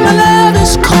shining, my love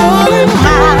is calling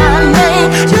my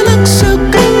name. You look so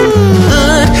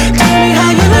good. Tell me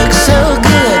how you look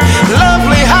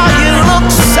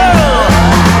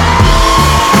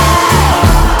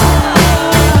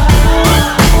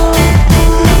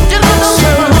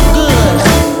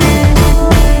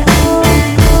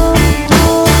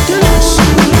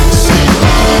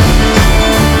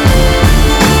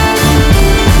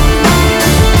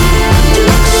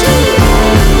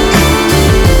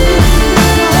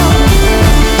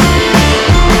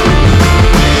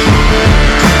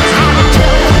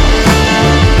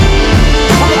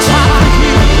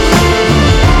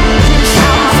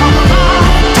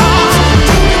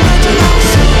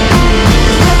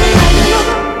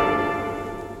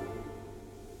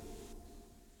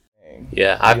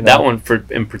Yeah, that one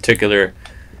in particular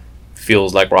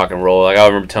feels like rock and roll. Like I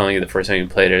remember telling you the first time you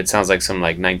played it, it sounds like some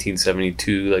like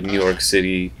 1972 like New York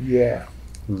City. Yeah.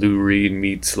 Lou Reed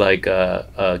meets like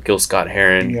Gil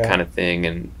Scott-Heron kind of thing,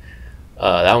 and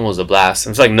that one was a blast.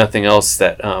 It's like nothing else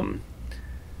that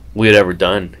we had ever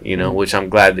done, which I'm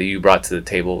glad that you brought to the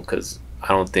table, because I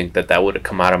don't think that would have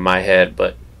come out of my head,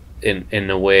 but in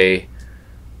a way,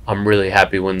 I'm really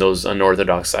happy when those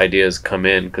unorthodox ideas come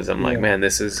in, because I'm like, man,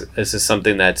 this is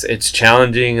something it's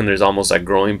challenging, and there's almost like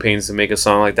growing pains to make a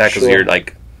song like that, because you're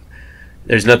like,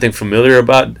 there's nothing familiar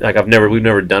about, like we've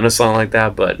never done a song like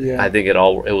that, but I think it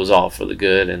was all for the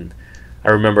good. And I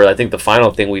remember, I think the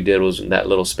final thing we did was that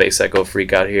little Space Echo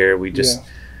freak out here. We just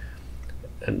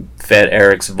fed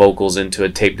Eric's vocals into a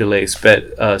tape delay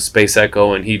Space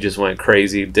Echo, and he just went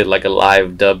crazy, did like a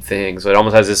live dub thing, so it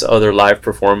almost has this other live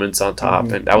performance on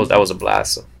top, and that was a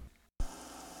blast.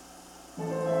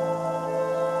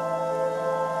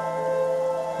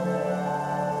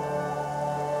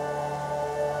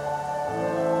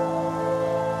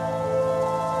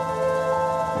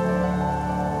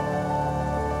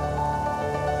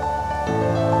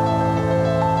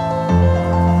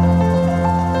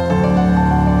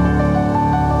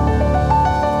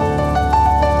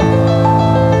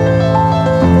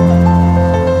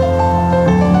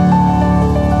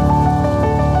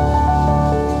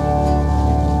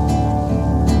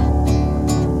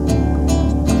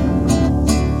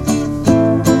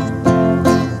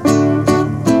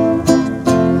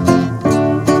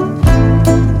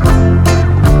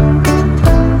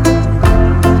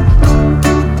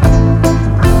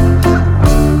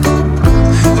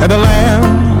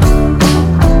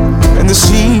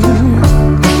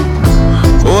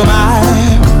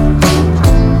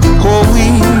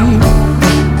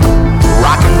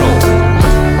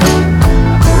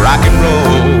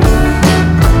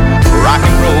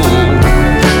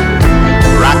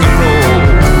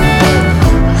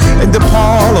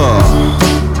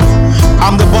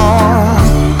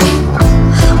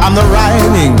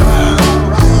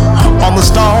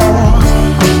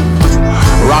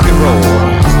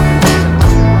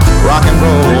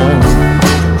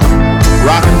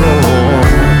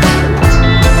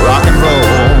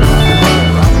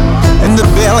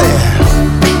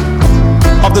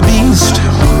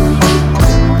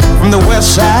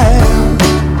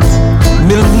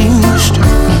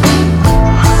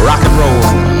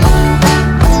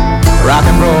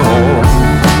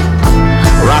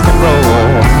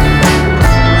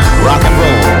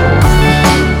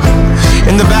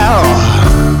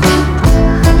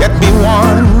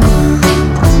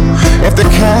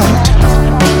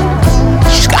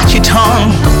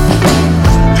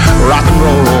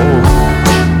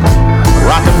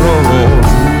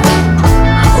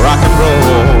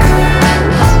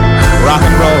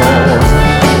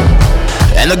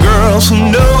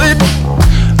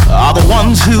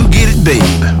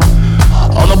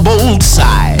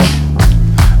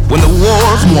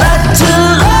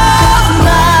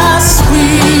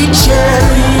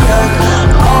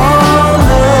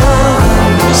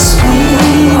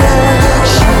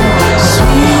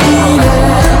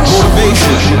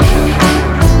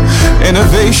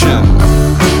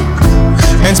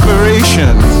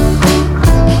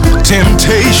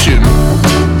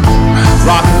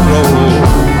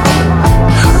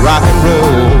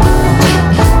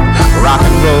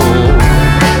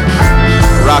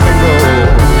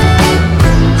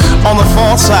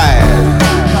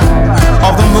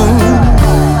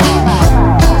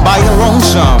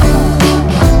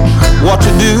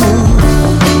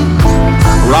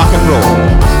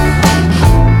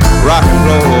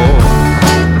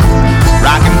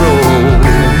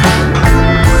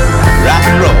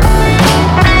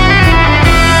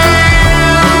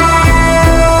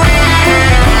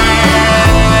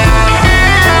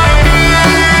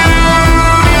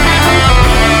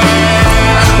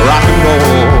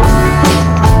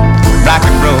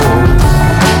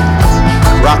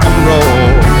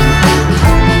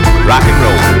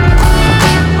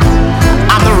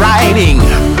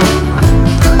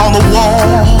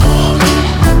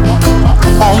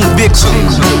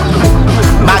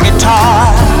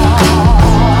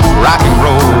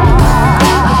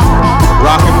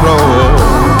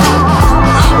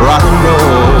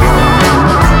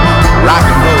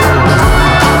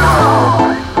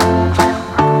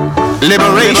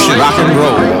 Liberation, rock and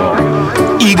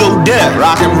roll. Ego death,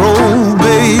 rock and roll,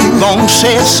 babe. Long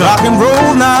sets, rock and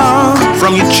roll now.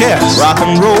 From your chest, rock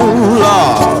and roll,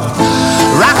 Lord.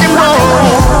 Rock and roll,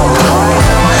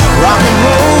 rock and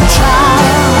roll, child.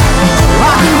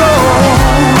 Rock and roll,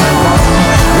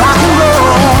 rock and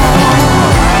roll,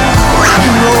 rock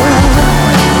and roll.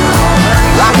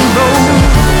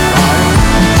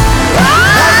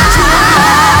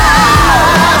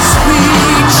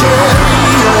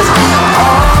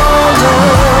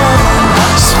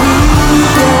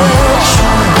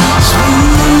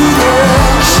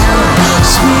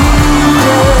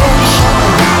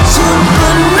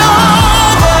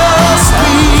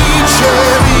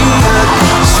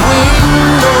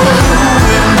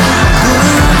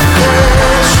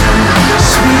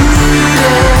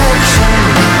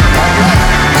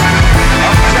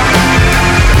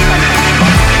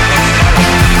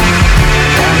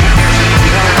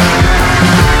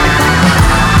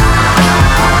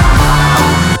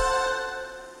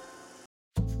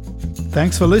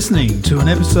 Thanks for listening to an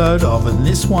episode of And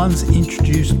This One's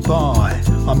Introduced By.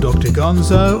 I'm Dr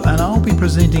Gonzo, and I'll be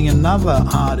presenting another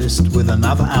artist with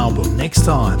another album next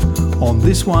time on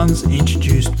This One's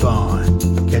Introduced By.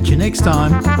 Catch you next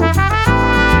time.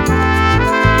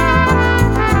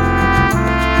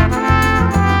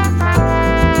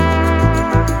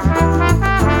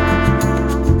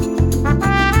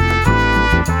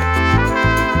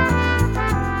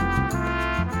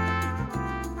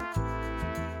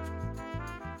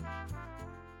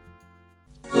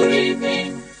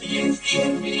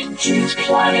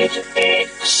 Planet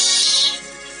X.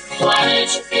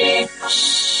 Planet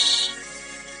X.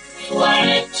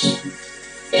 Planet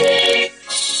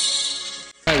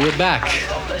X. All right, we're back,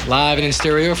 live and in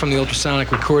stereo from the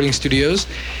Ultrasonic Recording Studios.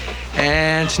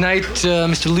 And tonight,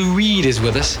 Mr. Lou Reed is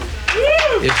with us.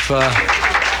 For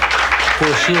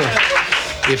sure.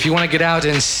 If you want to get out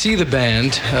and see the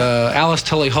band, Alice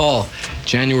Tully Hall,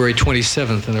 January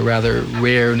 27th, in a rather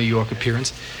rare New York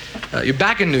appearance. You're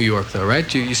back in New York, though,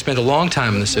 right? You spent a long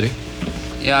time in the city.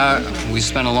 Yeah, we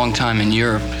spent a long time in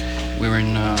Europe. We were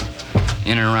in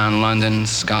and around London,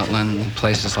 Scotland,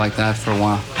 places like that for a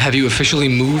while. Have you officially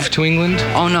moved to England?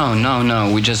 Oh,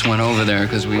 no. We just went over there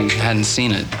because we hadn't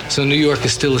seen it. So New York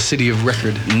is still a city of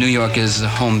record? New York is the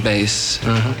home base.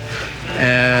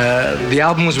 The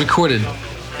album was recorded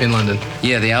in London?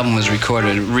 Yeah, the album was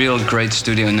recorded. A real great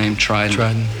studio named Trident.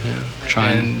 Yeah.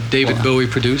 Trident. And David Bowie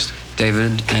produced?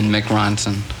 David and Mick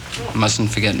Ronson. Mustn't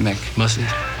forget Mick. Mustn't.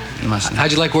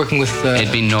 How'd you like working with?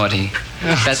 It'd be naughty.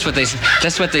 That's what they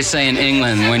say in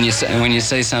England. When you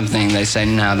say something, they say,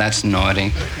 "No, that's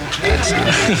naughty." That's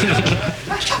naughty.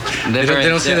 They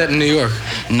don't say that in New York.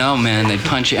 No, man, they'd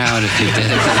punch you out if you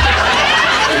did.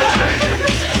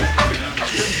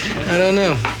 I don't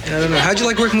know. How'd you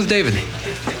like working with David?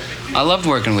 I loved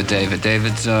working with David.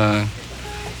 David's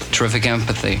terrific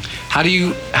empathy. How do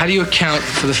you account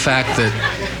for the fact that?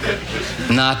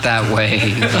 Not that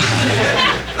way.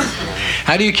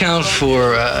 How do you account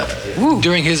for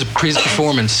during his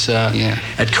performance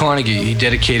at Carnegie? He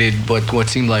dedicated what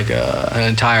seemed like an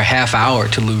entire half hour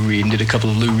to Lou Reed and did a couple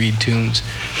of Lou Reed tunes.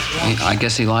 I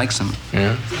guess he likes him.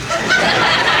 Yeah.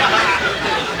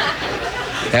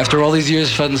 After all these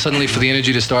years, suddenly for the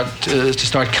energy to start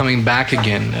coming back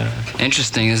again.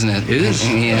 Interesting, isn't it? It is.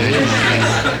 Yeah.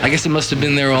 I guess it must have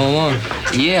been there all along.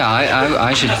 Yeah,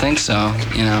 I should think so.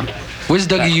 You know. Where's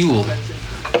Dougie Yule?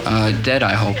 Dead,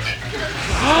 I hope.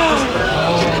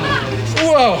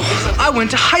 Whoa! I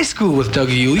went to high school with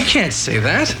Dougie Yule. You can't say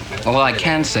that. Well, I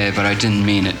can say it, but I didn't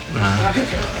mean it.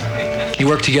 You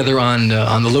worked together on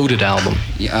the Loaded album.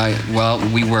 Yeah. Well,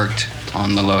 we worked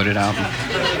on the Loaded album.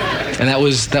 And that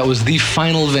was the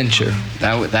final venture.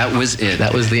 That was it.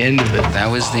 That was the end of it. That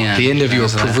was the end. The end of your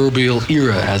proverbial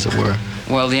era, as it were.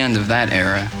 Well, the end of that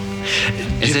era.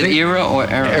 Is it era or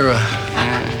era? Era.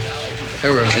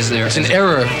 Era. It's an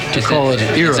error to call it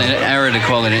an era. It's an error to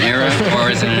call it an era, or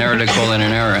is it an error to call it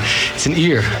an era? It's an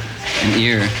ear. An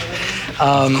ear.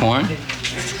 Corn?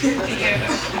 It's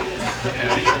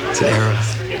an era.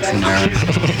 It's an era.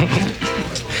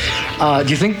 Do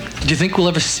you think we'll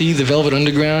ever see the Velvet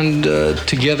Underground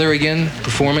together again,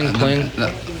 performing, playing?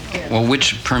 Well,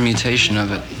 which permutation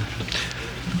of it?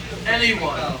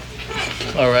 Anyone.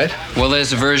 All right. Well,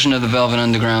 there's a version of the Velvet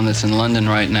Underground that's in London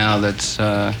right now that's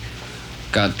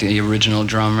got the original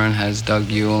drummer and has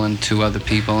Doug Yule and two other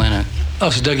people in it. Oh,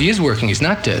 so Dougie is working. He's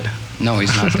not dead. No,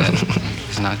 he's not dead.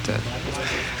 He's not dead.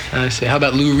 I see. How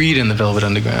about Lou Reed in the Velvet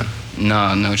Underground?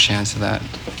 No chance of that.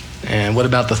 And what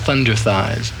about the Thunder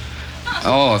Thighs?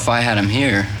 Oh, if I had him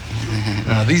here.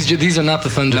 These are not the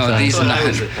Thunder Thighs. No, these are not.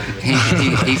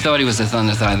 He thought he was the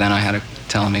Thunder Thigh, then I had to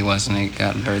tell him he wasn't. He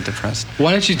got very depressed.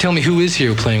 Why don't you tell me who is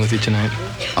here playing with you tonight?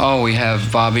 Oh, we have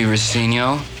Bobby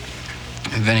Ricino,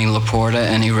 Vinnie Laporta,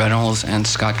 Annie Reynolds, and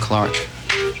Scott Clark.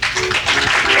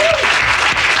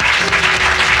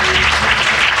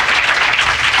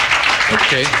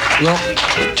 Okay. Well,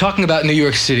 talking about New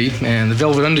York City, and the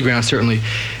Velvet Underground certainly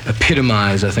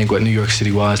epitomized, I think, what New York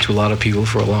City was to a lot of people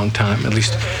for a long time, at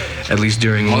least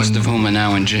during most of whom are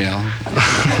now in jail.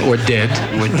 Or dead.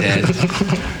 Or dead.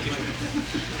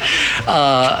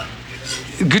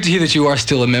 Good to hear that you are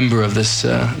still a member of this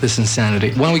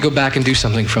insanity. Why don't we go back and do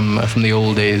something from the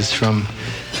old days, from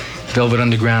Velvet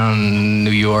Underground,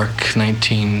 New York,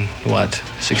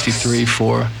 63,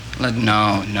 4?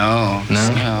 No,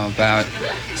 about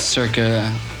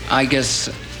circa, I guess.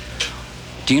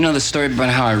 Do you know the story about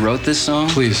how I wrote this song?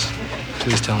 Please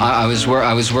tell me. I was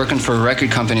working for a record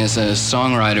company as a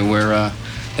songwriter where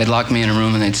they'd lock me in a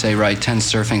room and they'd say, write 10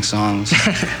 surfing songs,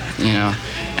 you know.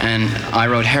 And I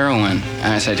wrote Heroin,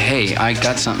 and I said, hey, I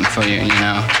got something for you, you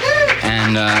know.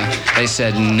 And they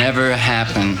said, never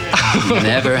happen.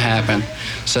 Never happen.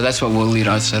 So that's what we'll lead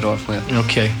our set off with.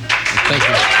 Okay. Thank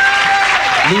you.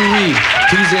 Lou Reed,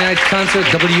 Tuesday night concert,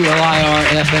 WLIR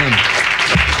FM.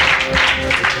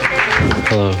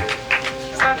 Hello.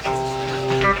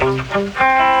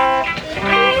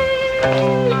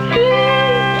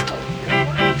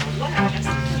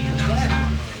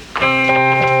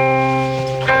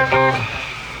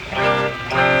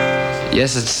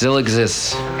 Yes, it still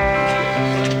exists.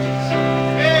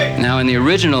 Now, in the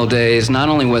original days, not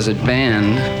only was it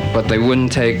banned, but they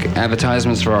wouldn't take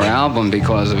advertisements for our album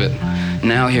because of it.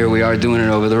 Now here we are doing it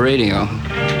over the radio.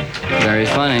 Very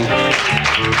funny.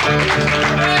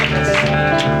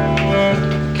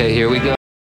 Okay, here we go.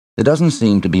 There doesn't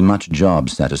seem to be much job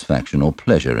satisfaction or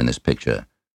pleasure in this picture.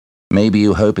 Maybe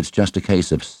you hope it's just a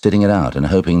case of sitting it out and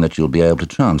hoping that you'll be able to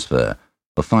transfer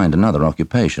or find another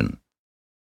occupation.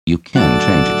 You can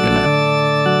change it, you know.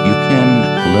 You can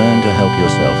learn to help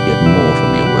yourself get more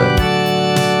from your work.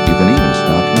 You can even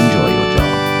start to enjoy your job.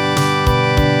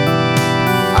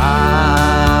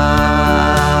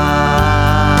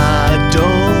 I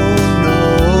don't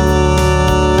know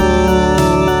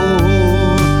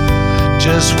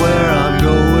just where I'm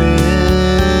going,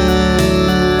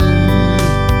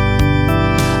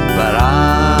 but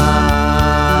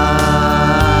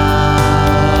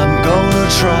I'm gonna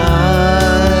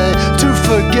try to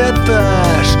forget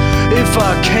that if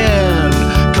I can,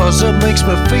 'cause it makes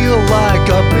me feel like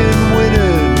I've been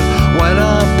winning when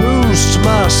I boost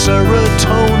my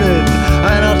serotonin.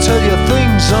 And I'll tell you,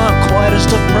 things aren't quite as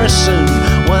depressing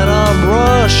when I'm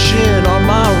rushing on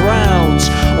my rounds,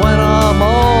 when I'm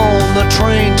on the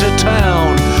train to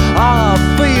town. I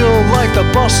feel like the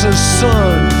boss's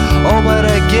son. Oh, but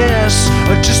I guess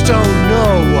I just don't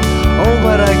know. Oh,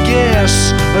 but I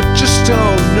guess I just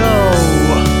don't know.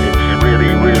 It's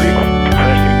really, really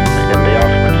depressing. In the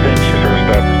ultimate sense, you sort of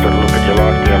start to look at your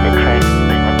life down the track and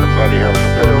think, what the bloody hell's the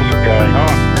purpose of going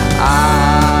on? I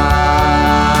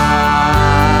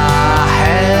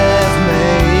have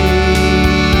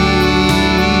made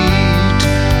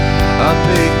a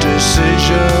big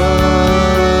decision.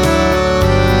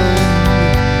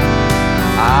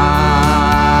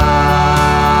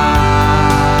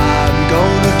 I'm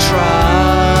gonna try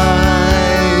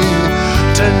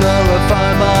to nullify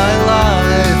my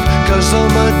life, 'cause all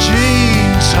my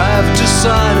genes have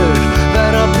decided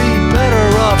that I'll be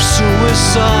better off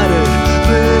suicided.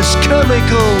 This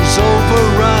chemical's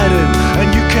overriding,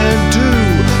 and you can do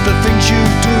the things you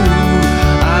do,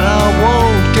 and I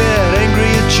won't get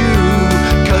angry at you,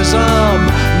 'cause I'm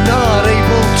not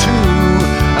able to,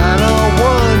 and I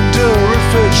wonder if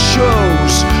it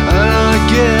shows, and I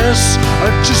guess I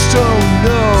just don't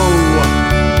know.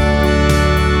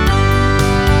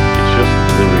 It's just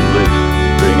the relief,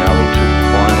 being able to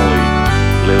finally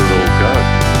let it all go.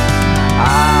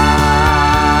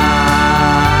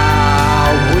 I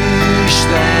wish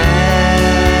that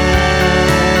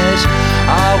I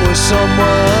was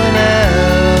someone else.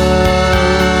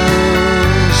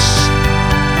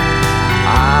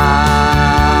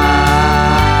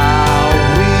 I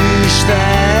wish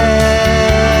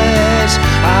that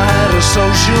I had a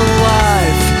social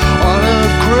life on a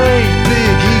great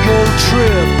big ego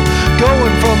trip,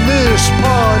 going from this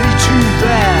party to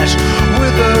that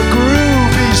with a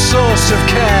groovy source of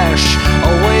cash,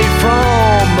 away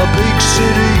from a big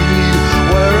city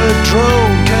where a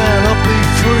drone cannot be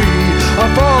free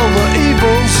of all the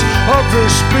evils of the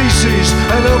species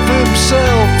and of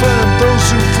himself and those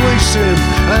who fleece him.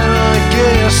 And I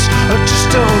guess I just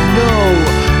don't know,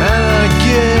 and I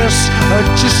guess I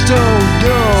just don't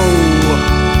know.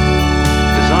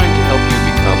 Designed to help you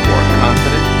become more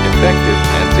confident, effective,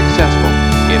 and successful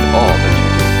in all that you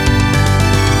do.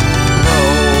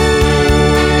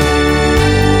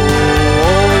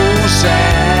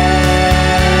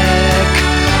 Prozac,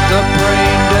 the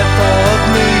brain death of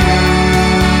me.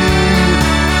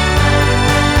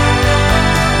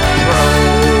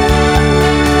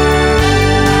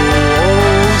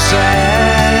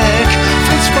 Prozac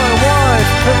fits my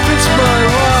wife, it fits my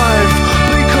life,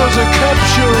 because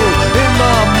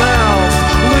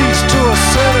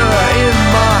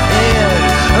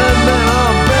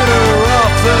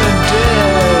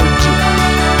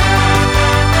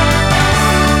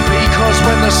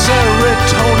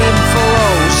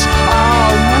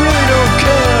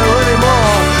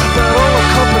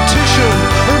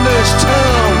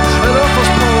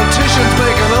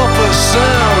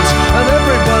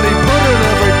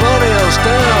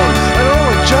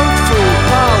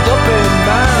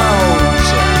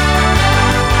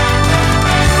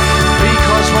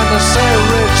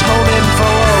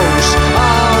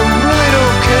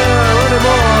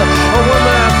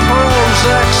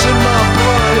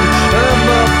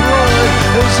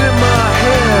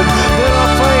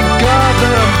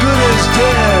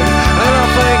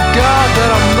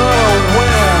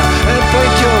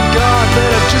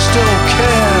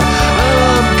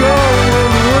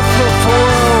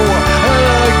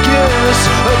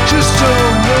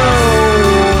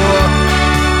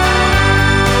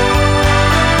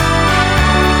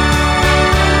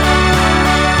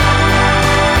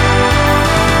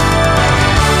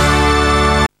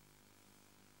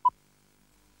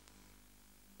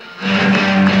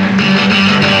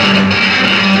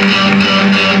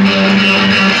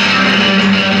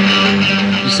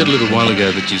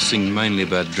show that you sing mainly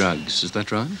about drugs, is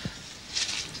that right?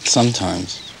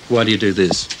 Sometimes. Why do you do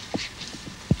this?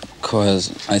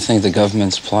 Because I think the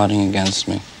government's plotting against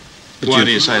me. Why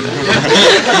do you say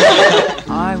that?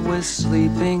 I was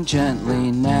sleeping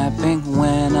gently, napping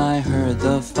when I heard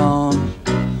the phone.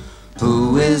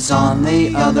 Who is on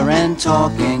the other end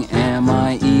talking? Am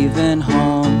I even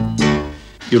home?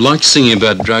 You like singing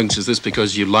about drugs. Is this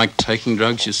because you like taking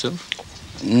drugs yourself?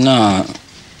 No,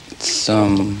 it's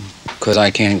because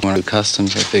I can't go to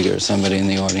customs. I figure somebody in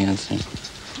the audience.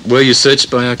 Were you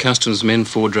searched by our customs men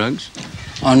for drugs?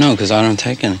 Oh no, because I don't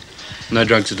take any. No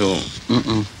drugs at all?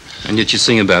 Mm-mm. And yet you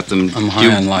sing about them. I'm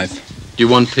high on life. Do you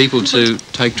want people to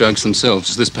take drugs themselves?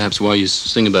 Is this perhaps why you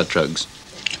sing about drugs?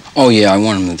 Oh yeah, I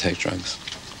want them to take drugs.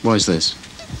 Why is this?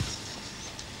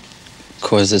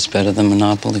 Because it's better than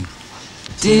Monopoly.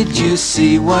 Did you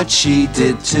see what she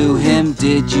did to him?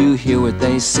 Did you hear what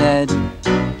they said?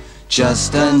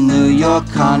 Just a New York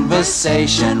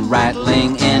conversation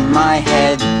rattling in my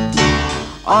head.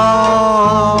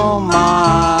 Oh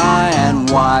my, and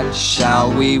what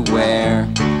shall we wear?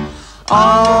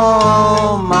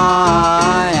 Oh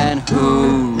my, and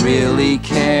who really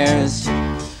cares?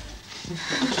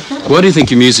 Why do you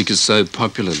think your music is so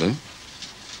popular, Lou?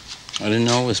 I didn't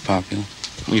know it was popular.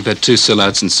 You've had 2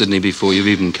 sellouts in Sydney before you've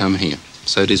even come here,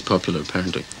 so it is popular,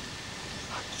 apparently.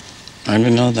 I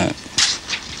didn't know that.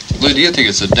 Lou, do you think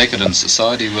it's a decadent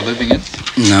society we're living in?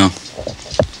 No.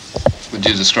 Would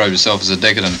you describe yourself as a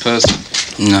decadent person?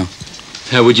 No.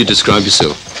 How would you describe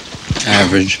yourself?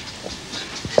 Average.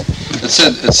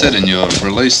 It said in your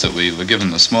release that we were given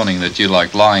this morning that you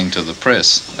like lying to the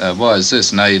press. Why is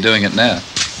this? Now you're doing it now.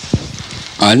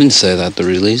 I didn't say that. The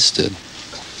release did.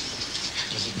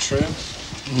 Is it true?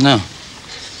 No.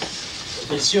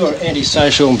 Is your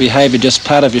antisocial behaviour just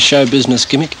part of your show business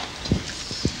gimmick?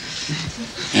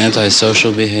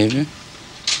 Antisocial behaviour?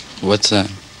 What's that?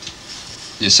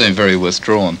 You seem very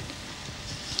withdrawn.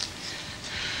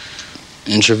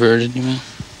 Introverted, you mean?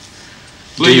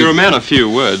 Lou, you're a man of few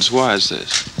words. Why is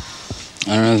this?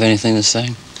 I don't have anything to say.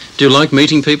 Do you like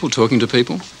meeting people, talking to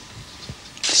people?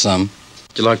 Some.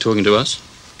 Do you like talking to us?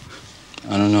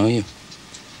 I don't know you.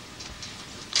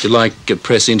 Do you like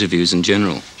press interviews in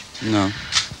general? No.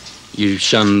 You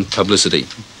shun publicity?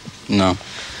 No.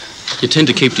 You tend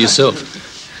to keep to yourself?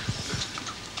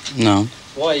 No.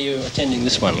 Why are you attending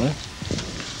this one, Lou?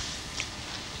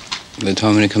 They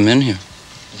told me to come in here.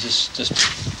 Is this just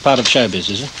part of showbiz,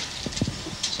 is it?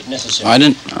 Is it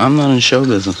necessary? I'm not in show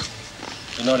business.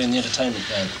 You're not in the entertainment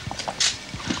game?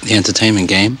 The entertainment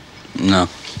game? No.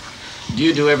 Do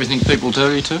you do everything people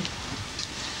tell you to?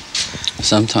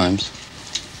 Sometimes.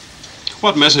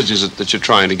 What message is it that you're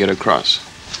trying to get across?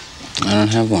 I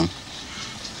don't have one.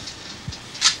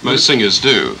 Most singers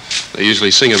do. They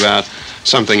usually sing about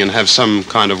something and have some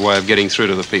kind of way of getting through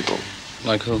to the people.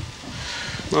 Like who?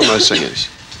 Well, most singers.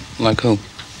 Like who?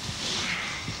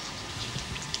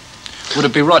 Would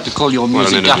it be right to call your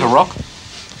music gutter rock?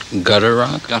 Gutter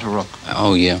rock? Gutter rock.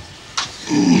 Oh, yeah.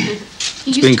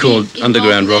 It's been called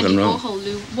underground rock and roll.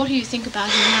 What do you think about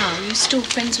him now? Are you still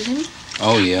friends with him?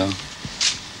 Oh, yeah.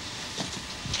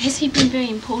 Has he been very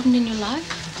important in your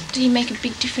life? Did he make a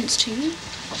big difference to you?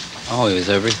 Oh, he was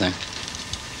everything.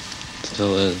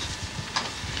 Still is.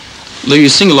 Lou, you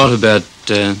sing a lot about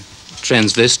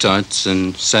transvestites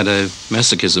and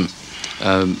sadomasochism.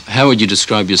 How would you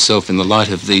describe yourself in the light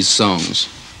of these songs?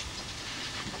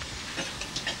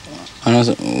 What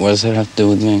does that have to do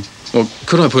with me? Well,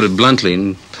 could I put it bluntly,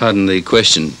 and pardon the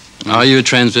question, are you a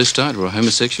transvestite or a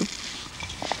homosexual?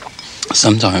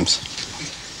 Sometimes.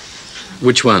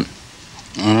 Which one?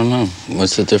 I don't know.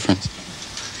 What's the difference?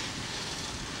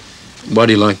 Why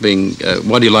do you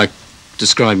like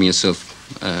describing yourself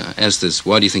as this?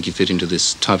 Why do you think you fit into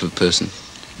this type of person?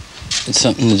 It's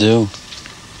something to do.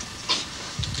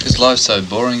 Is life so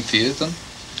boring for you then?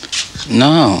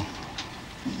 No.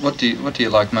 What do you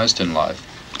like most in life?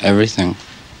 Everything.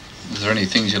 Is there any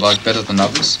things you like better than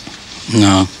others?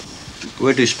 No.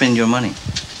 Where do you spend your money?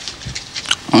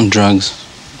 On drugs.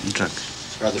 Drugs.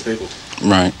 For other people.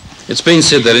 Right. It's been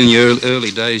said that in your early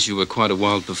days you were quite a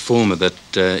wild performer.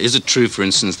 Is it true, for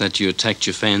instance, that you attacked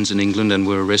your fans in England and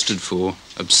were arrested for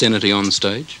obscenity on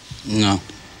stage? No.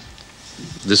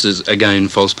 This is, again,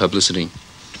 false publicity.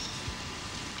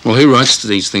 Well, who writes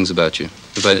these things about you,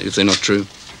 if they're not true?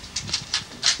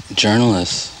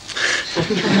 Journalists.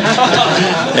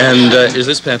 And is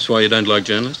this perhaps why you don't like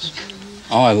journalists?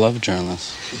 Oh, I love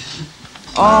journalists.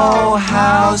 Oh,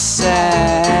 how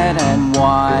sad, and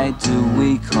why do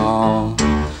we call?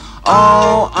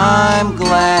 Oh, I'm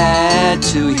glad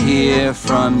to hear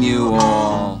from you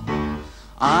all.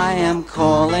 I am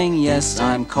calling, yes,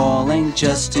 I'm calling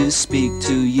just to speak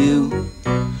to you.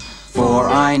 For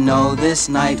I know this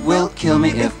night will kill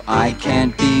me if I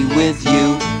can't be with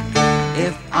you.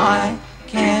 If I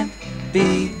can't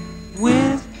be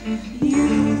with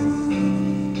you.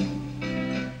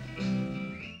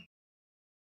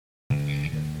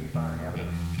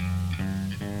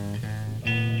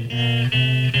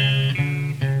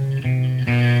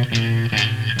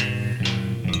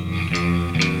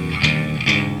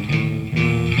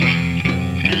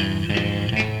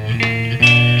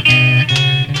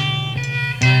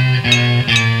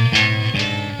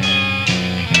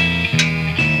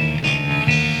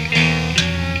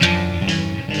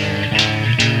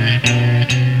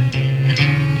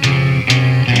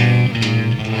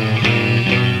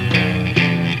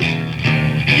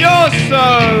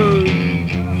 So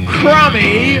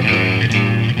crummy.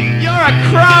 You're a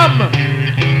crumb.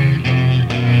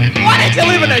 Why did you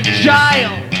live in a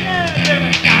jail?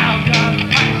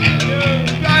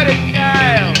 Go to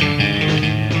jail.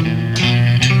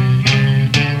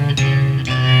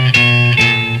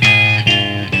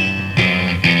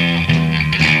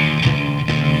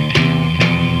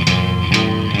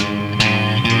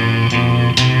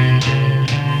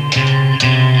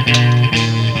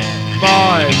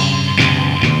 Five.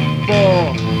 4,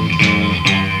 3,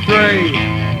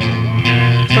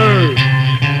 2,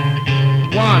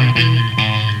 1.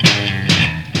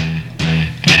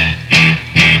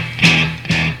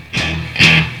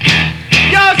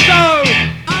 You're so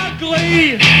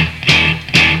ugly.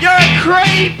 You're a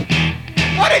creep.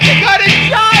 Why did you go to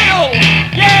jail?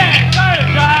 Yeah, go to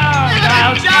jail. Go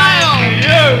to jail.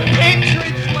 You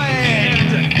Pinterest land.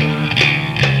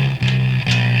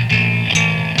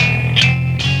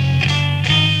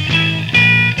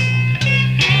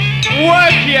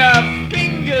 Work your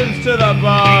fingers to the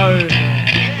bone.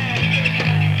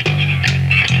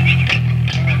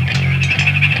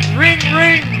 Ring,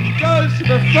 ring, goes to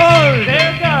the phone.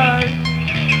 There it goes.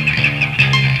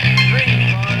 Ring,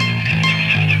 phone.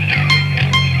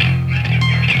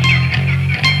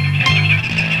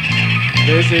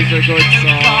 This is a good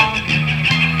song.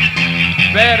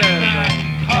 Better than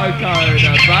Coco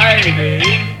the Baby.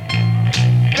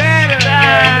 Better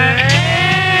than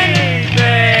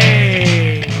anything.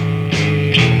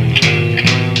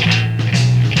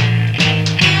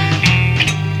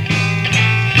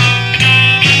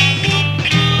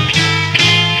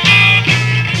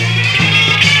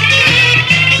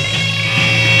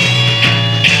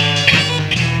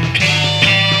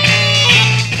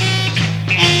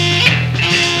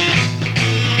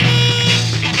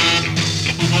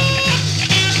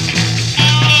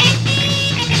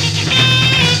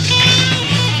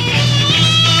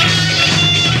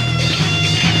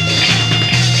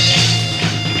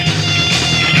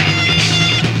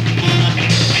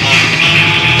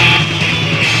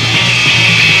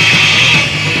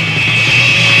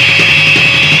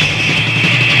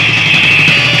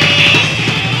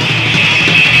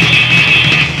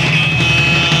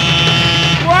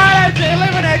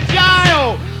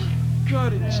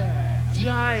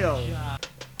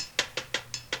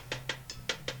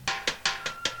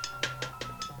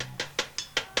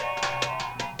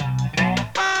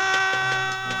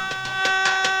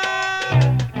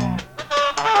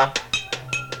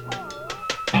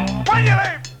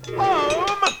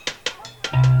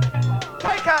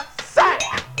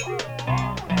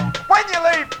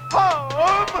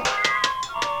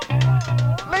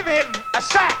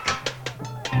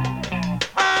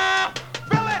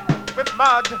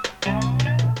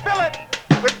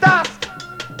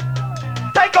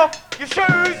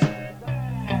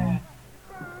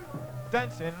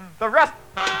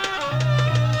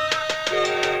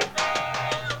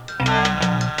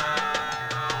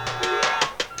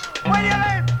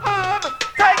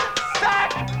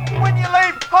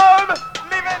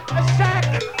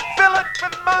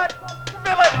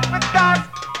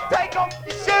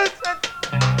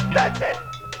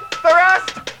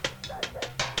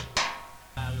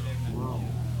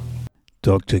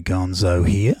 Dr Gonzo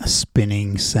here,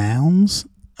 Spinning Sounds.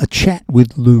 A chat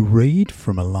with Lou Reed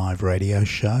from a live radio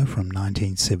show from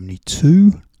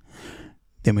 1972.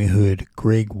 Then we heard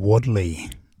Greg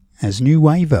Wadley as New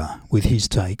Waver with his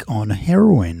take on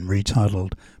heroin,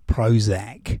 retitled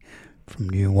Prozac, from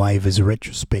New Waver's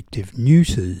retrospective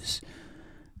Neuters.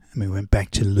 And we went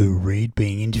back to Lou Reed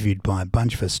being interviewed by a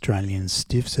bunch of Australian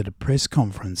stiffs at a press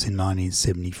conference in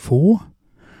 1974.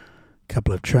 A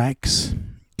couple of tracks.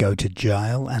 Go to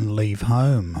Jail and Leave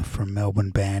Home from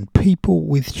Melbourne band People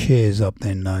with Chairs Up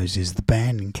Their Noses. The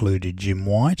band included Jim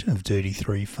White of Dirty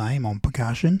Three fame on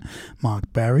percussion,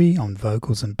 Mark Barry on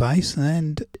vocals and bass,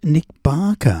 and Nick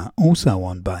Barker also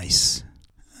on bass.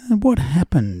 And what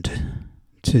happened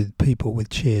to People with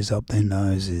Chairs Up Their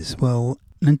Noses? Well,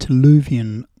 an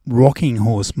antediluvian rocking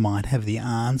horse might have the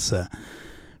answer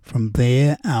from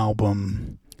their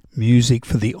album Music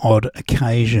for the Odd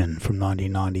Occasion from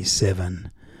 1997.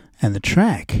 And the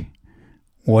track,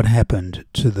 What Happened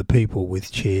to the People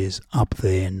with Chairs Up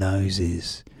Their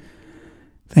Noses.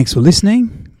 Thanks for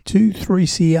listening to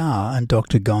 3CR and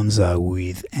Dr Gonzo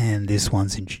with And This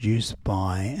One's Introduced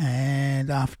By.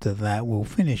 And after that we'll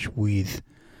finish with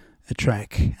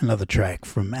another track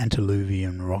from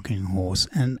Antediluvian Rocking Horse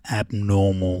and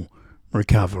Abnormal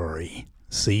Recovery.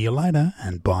 See you later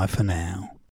and bye for now.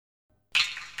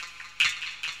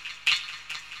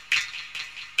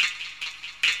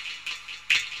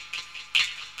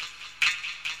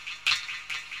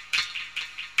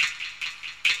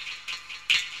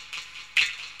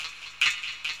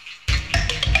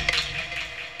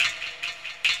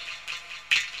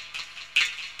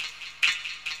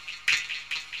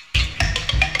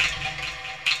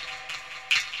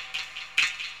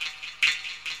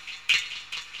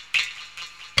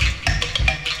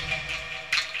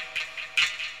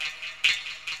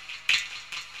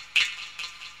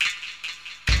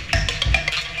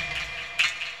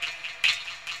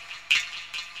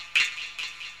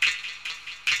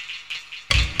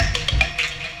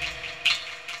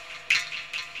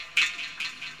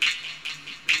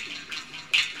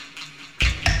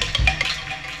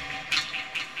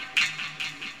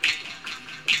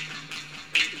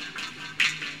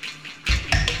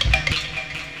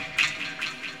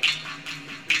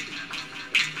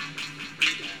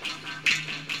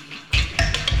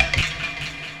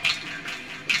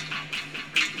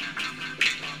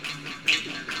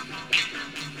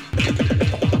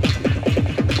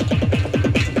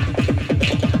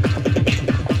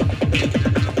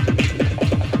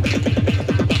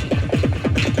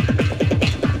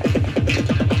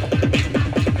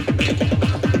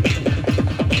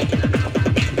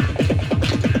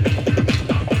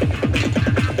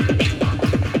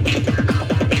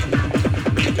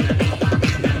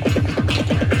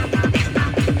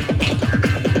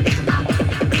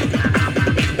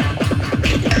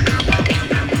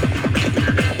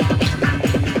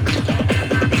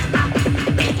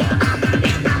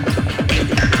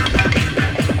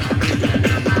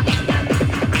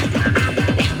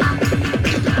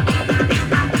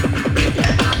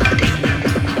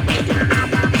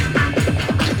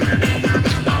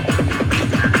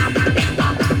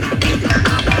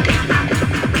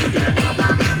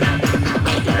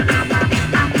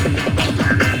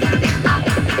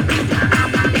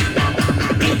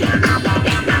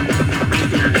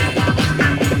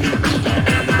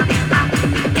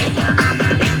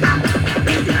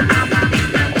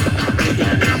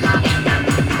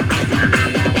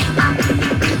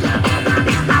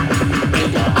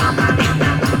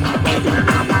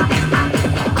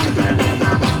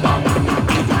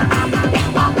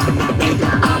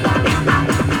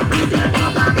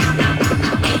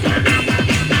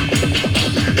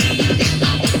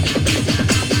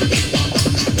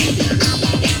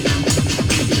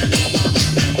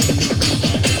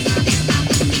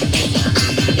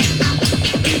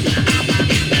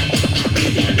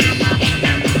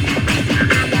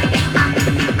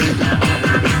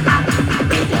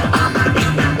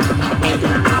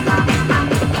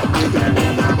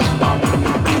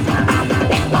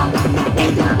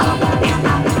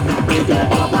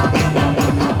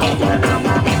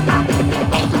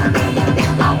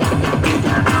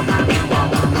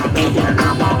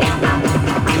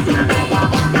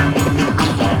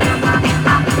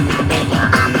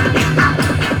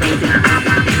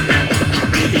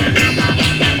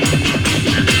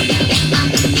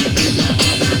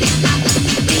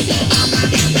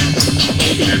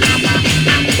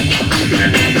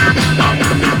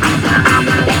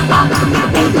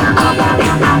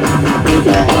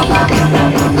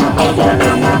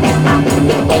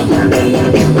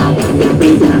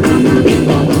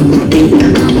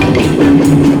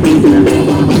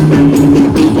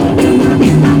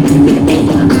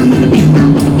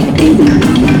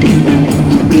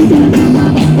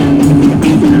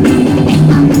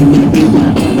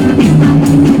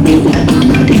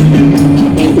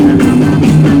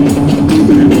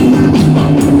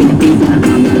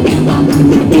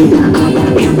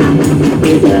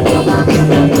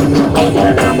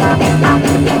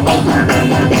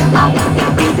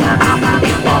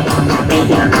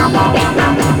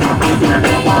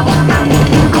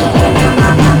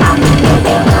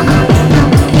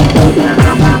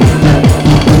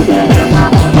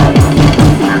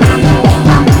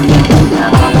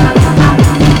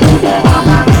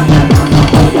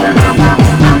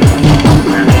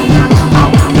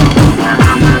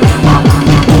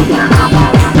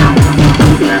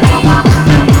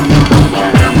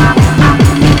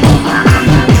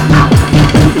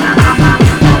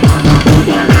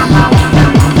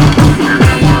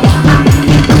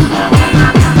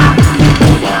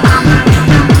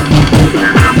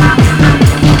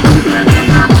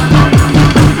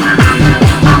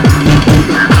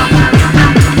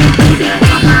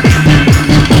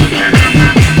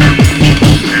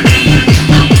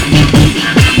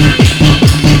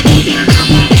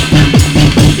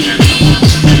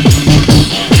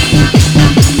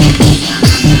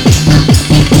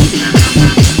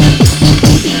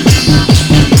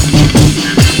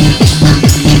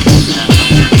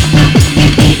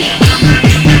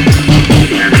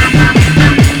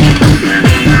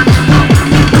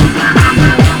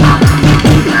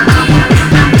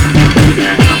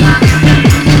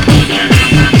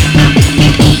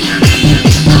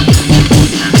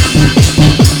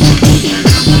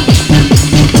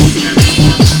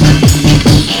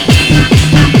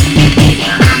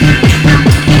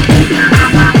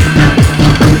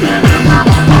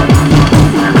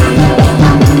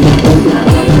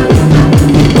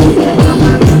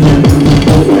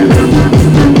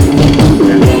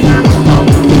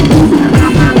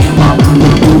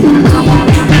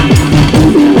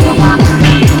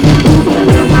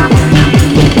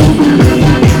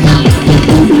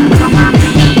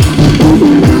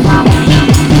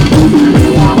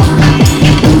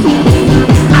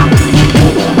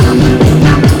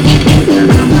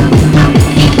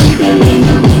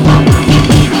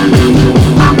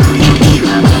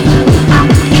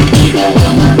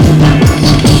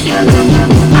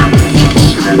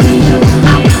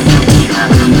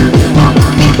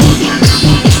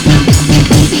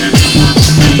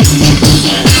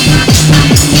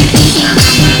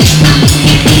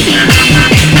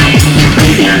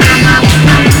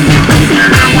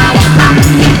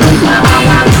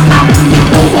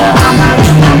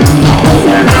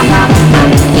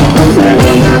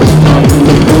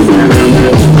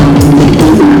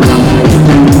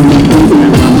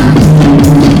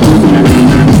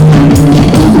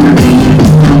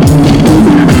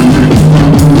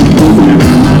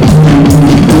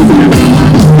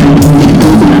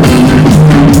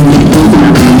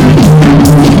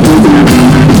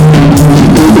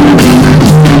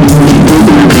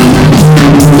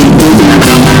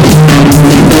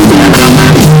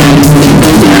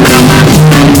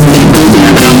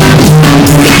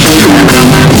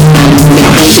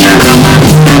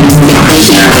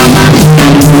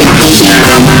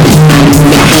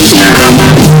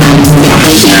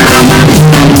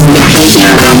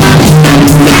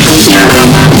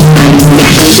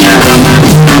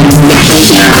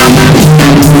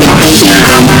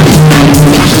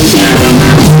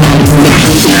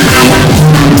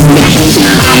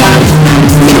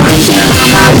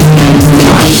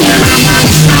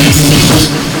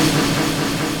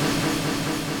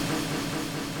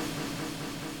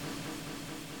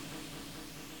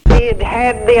 he'd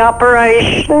had the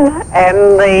operation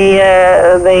and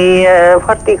the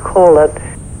what do you call it?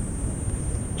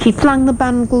 She flung the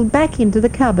bundle back into the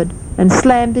cupboard and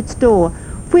slammed its door,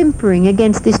 whimpering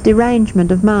against this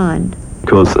derangement of mind.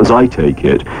 Because, as I take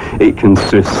it, it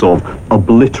consists of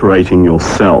obliterating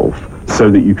yourself so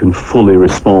that you can fully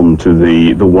respond to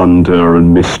the wonder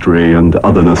and mystery and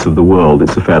otherness of the world.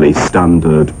 It's a fairly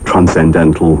standard,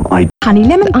 transcendental idea. Honey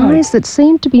lemon eyes that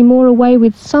seem to be more away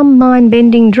with some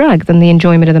mind-bending drug than the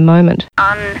enjoyment of the moment.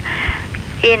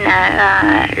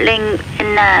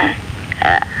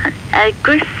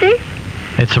 Aggressive?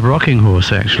 It's a rocking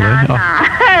horse, actually.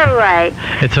 Right.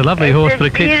 It's a lovely horse, but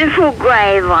it keeps... beautiful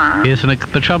grey one. Yes, and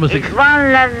the trouble is... It's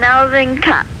one of Melbourne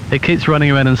Cup. It keeps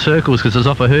running around in circles because it's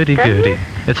off a hurdy-gurdy.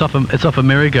 It's off a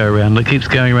merry-go-round. It keeps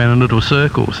going around in little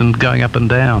circles and going up and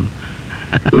down.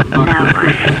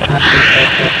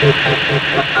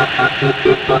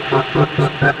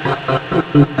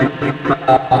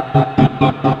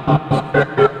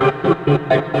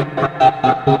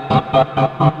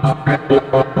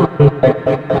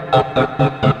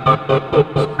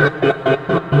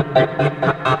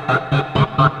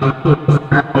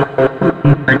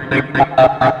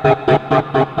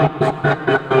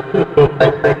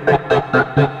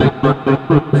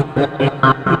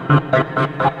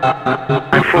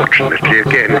 Unfortunately,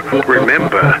 again,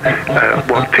 remember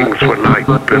what things were like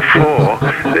before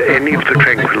any of the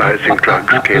tranquilizing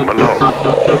drugs came along.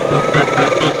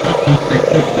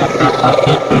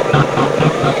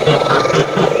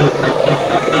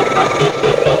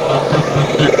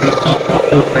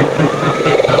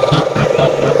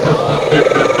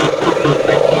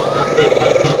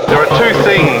 There are two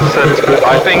things that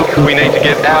I think we need to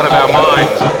get out of our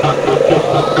minds.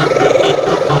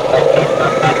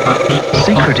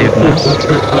 Secretiveness,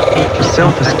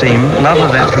 self-esteem, love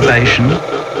of approbation,